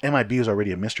 MIB is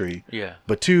already a mystery. Yeah.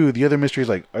 But 2, the other mystery is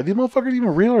like, are these motherfuckers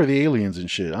even real, or are they aliens and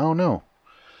shit? I don't know.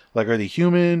 Like, are they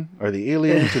human? Are they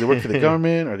aliens? Do they work for the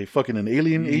government? Are they fucking an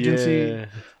alien agency? Yeah.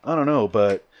 I don't know.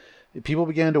 But people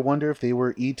began to wonder if they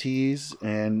were ETs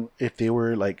and if they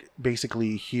were, like,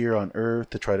 basically here on Earth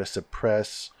to try to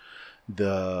suppress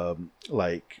the,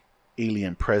 like,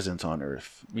 alien presence on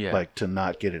Earth. Yeah. Like, to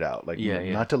not get it out. Like,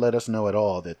 not to let us know at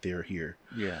all that they're here.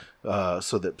 Yeah.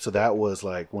 So that was,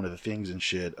 like, one of the things and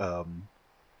shit.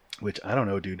 Which, I don't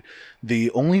know, dude.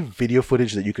 The only video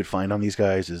footage that you could find on these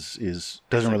guys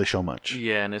doesn't really show much.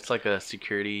 Yeah, and it's like a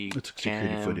security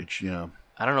footage, yeah.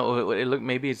 I don't know.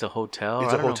 Maybe it's a hotel.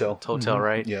 It's a hotel. It's a hotel, mm-hmm.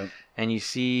 right? Yeah. And you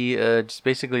see just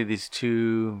basically these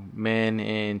 2 men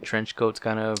in trench coats,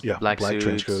 kind of black suits,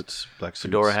 trench coats, black suits,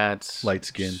 fedora hats,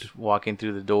 light-skinned, walking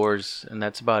through the doors, and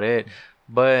that's about it.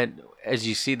 But as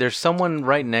you see, there's someone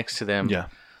right next to them. Yeah.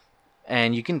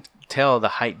 And you can tell the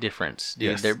height difference.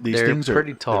 Dude. Yes, they're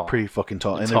pretty tall. They're pretty fucking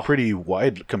tall. And they're pretty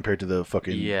wide compared to the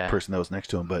fucking person that was next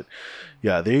to him. But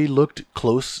yeah, they looked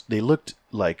close. They looked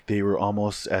like they were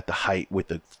almost at the height with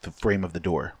the frame of the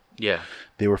door. Yeah.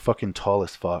 They were fucking tall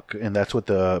as fuck. And that's what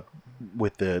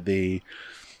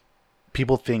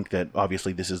people think that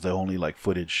obviously this is the only like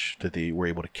footage that they were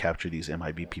able to capture these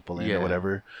MIB people in or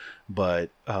whatever. But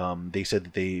they said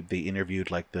that they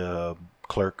interviewed like the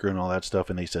clerk and all that stuff,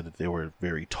 and they said that they were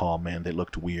very tall men. They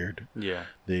looked weird. Yeah.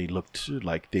 They looked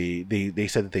like they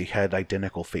said that they had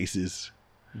identical faces.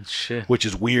 Shit. Which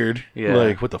is weird. Yeah.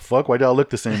 Like, what the fuck? Why do y'all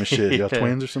look the same as shit? Y'all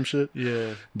twins or some shit?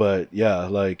 Yeah. But yeah,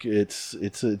 like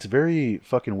it's a very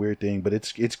fucking weird thing. But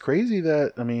it's crazy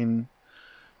that, I mean,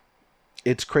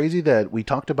 it's crazy that we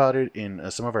talked about it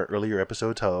in some of our earlier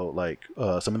episodes, how like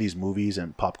some of these movies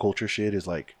and pop culture shit is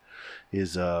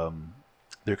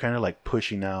they're kind of like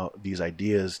pushing out these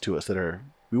ideas to us that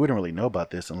we wouldn't really know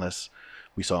about this unless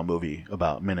we saw a movie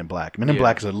about Men in Black. Men in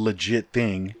Black is a legit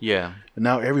thing. Yeah.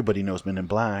 Now everybody knows Men in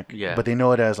Black. Yeah. But they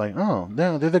know it as like, oh,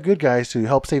 no, they're the good guys who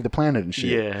help save the planet and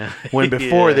shit. Yeah. When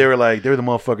before they were like, they were the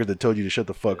motherfuckers that told you to shut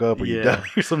the fuck up or you die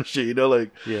or some shit,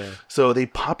 like. Yeah. So they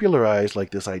popularized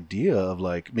like this idea of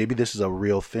like, maybe this is a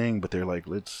real thing, but they're like,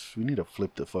 we need to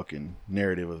flip the fucking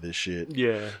narrative of this shit.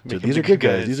 Yeah. So these are good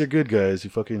guys. These are good guys who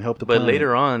fucking help the planet. But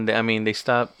later on, I mean, they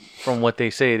stopped from what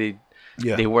they say.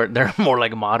 They're more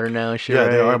like modern now and shit. Yeah,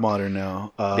 right? they are modern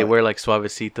now. They wear like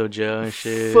Suavecito gel and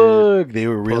shit. Fuck, they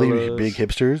were really big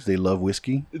hipsters. They love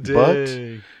whiskey, but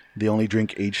they only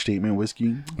drink age statement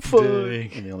whiskey. Fuck,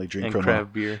 and they only drink from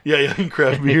craft beer. Yeah, and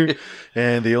craft beer,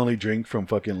 and they only drink from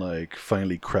fucking like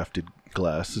finely crafted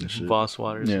glass and shit. Voss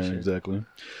waters. Yeah, and shit. Exactly.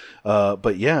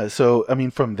 But yeah, so I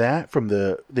mean,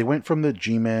 they went from the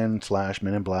G-Men /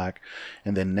 Men in Black,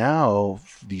 and then now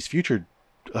these future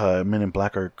Men in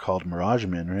Black are called Mirage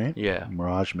Men, right? Yeah,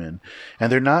 Mirage Men,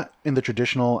 and they're not in the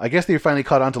traditional. I guess they finally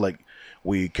caught on to like,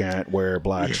 we can't wear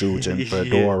black suits and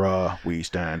fedora. We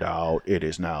stand out. It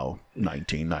is now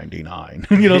 1999.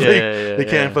 They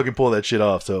can't fucking pull that shit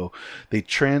off. So they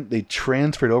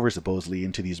transferred over supposedly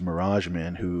into these Mirage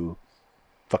Men who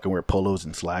fucking wear polos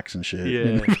and slacks and shit. Yeah,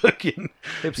 and fucking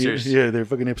hipsters. Yeah, they're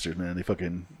fucking hipsters, man. They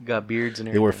fucking got beards and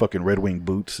everything. They wear fucking Red Wing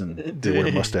boots and they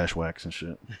wear mustache wax and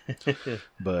shit.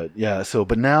 But yeah,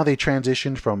 but now they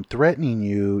transitioned from threatening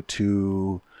you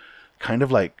to kind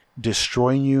of like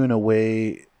destroying you in a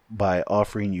way by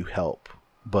offering you help.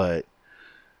 But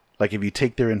like if you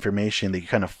take their information, they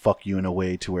kind of fuck you in a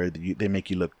way to where they make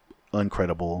you look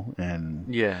uncredible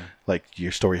and like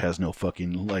your story has no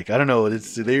fucking, like, I don't know,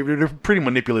 they're pretty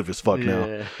manipulative as fuck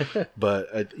now.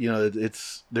 But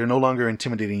they're no longer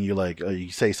intimidating you like,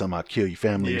 you say something, I'll kill your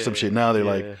family or some shit. Now they're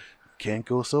like, can't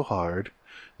go so hard,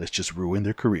 let's just ruin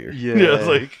their career. It's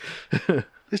like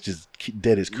let's just keep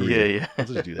dead his career. Let's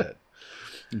just do that.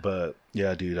 But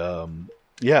yeah, dude.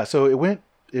 So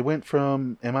it went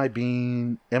from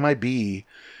MIB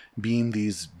being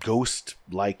these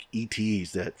ghost-like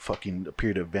ETs that fucking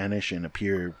appear to vanish and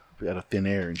appear out of thin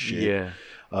air and shit.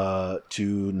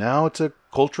 To now it's a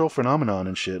cultural phenomenon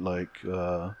and shit. Like,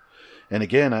 and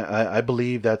again, I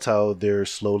believe that's how they're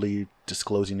slowly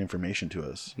disclosing information to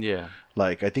us.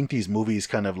 Like, I think these movies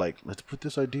kind of like, let's put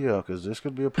this idea out because this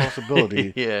could be a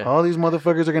possibility. All these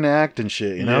motherfuckers are gonna act and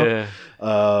shit, you know.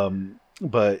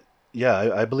 But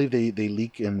yeah, I believe they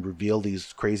leak and reveal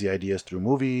these crazy ideas through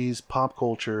movies, pop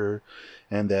culture,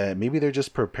 and that maybe they're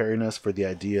just preparing us for the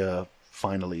idea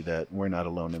finally that we're not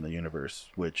alone in the universe,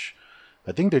 which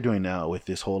I think they're doing now with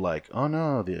this whole like, oh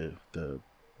no, the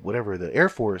whatever, the Air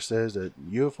Force says that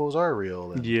UFOs are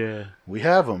real and we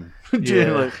have them.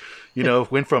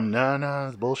 Like, went from nah,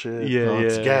 it's bullshit.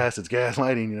 It's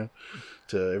gaslighting,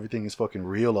 to everything is fucking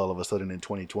real all of a sudden in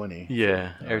 2020.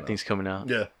 Everything's coming out.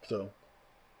 So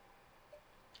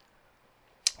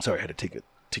sorry, I had to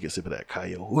take a sip of that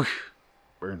Kayo.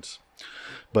 Burns.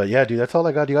 But yeah, dude, that's all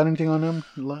I got. You got anything on them?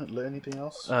 Anything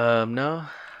else? No.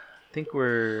 I think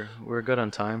we're good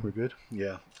on time. We're good.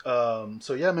 Yeah.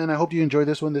 So yeah, man, I hope you enjoyed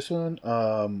this one. We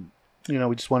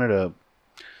just wanted to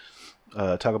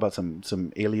talk about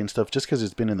some alien stuff just because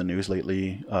it's been in the news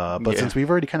lately. But since we've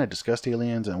already kind of discussed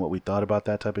aliens and what we thought about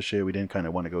that type of shit, we didn't kind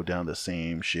of want to go down the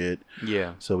same shit.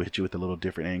 So we hit you with a little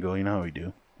different angle. You know how we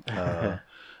do.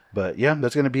 But yeah,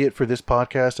 that's going to be it for this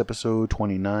podcast, episode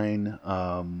 29.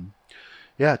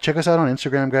 Check us out on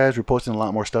Instagram, guys. We're posting a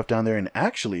lot more stuff down there. And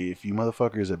actually, if you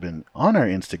motherfuckers have been on our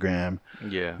Instagram,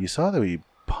 you saw that we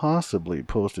possibly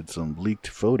posted some leaked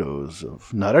photos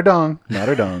of not our dong.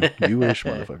 You wish,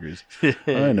 motherfuckers.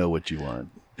 I know what you want.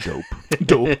 Dope.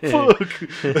 Fuck.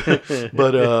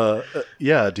 But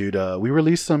yeah, dude, we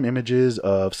released some images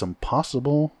of some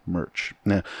possible merch.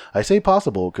 Now, I say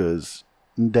possible because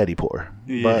daddy poor,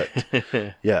 but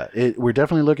yeah, we're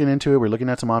definitely looking into it. We're looking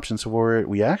at some options for it.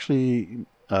 We actually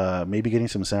maybe getting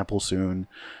some samples soon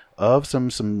of some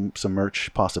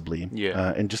merch possibly.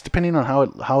 And just depending on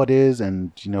how it is,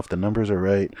 and if the numbers are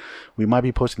right, we might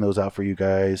be posting those out for you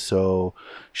guys. So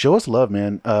show us love,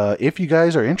 man. If you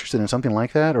guys are interested in something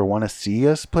like that or want to see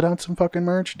us put out some fucking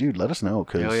merch, dude, let us know,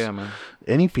 because man,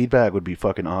 any feedback would be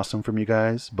fucking awesome from you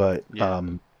guys. But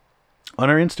on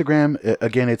our Instagram,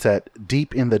 again, it's at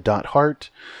deepinthe.heart.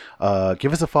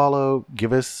 Give us a follow.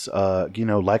 Give us,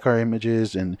 like our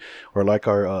images or like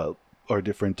our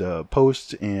different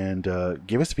posts, and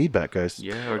give us feedback, guys.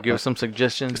 Or give us some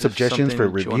suggestions for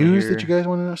reviews that you guys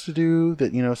wanted us to do.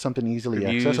 That something easily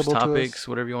accessible topics, to us.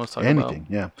 Whatever you want to talk about. Anything,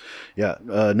 yeah.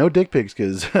 No dick pics,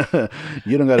 because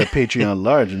you don't got a Patreon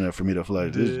large enough for me to fly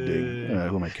this dick.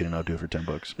 Who am I kidding? I'll do it for $10.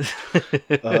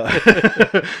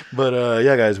 But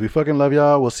yeah, guys, we fucking love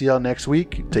y'all. We'll see y'all next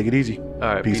week. Take it easy. All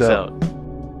right, peace out.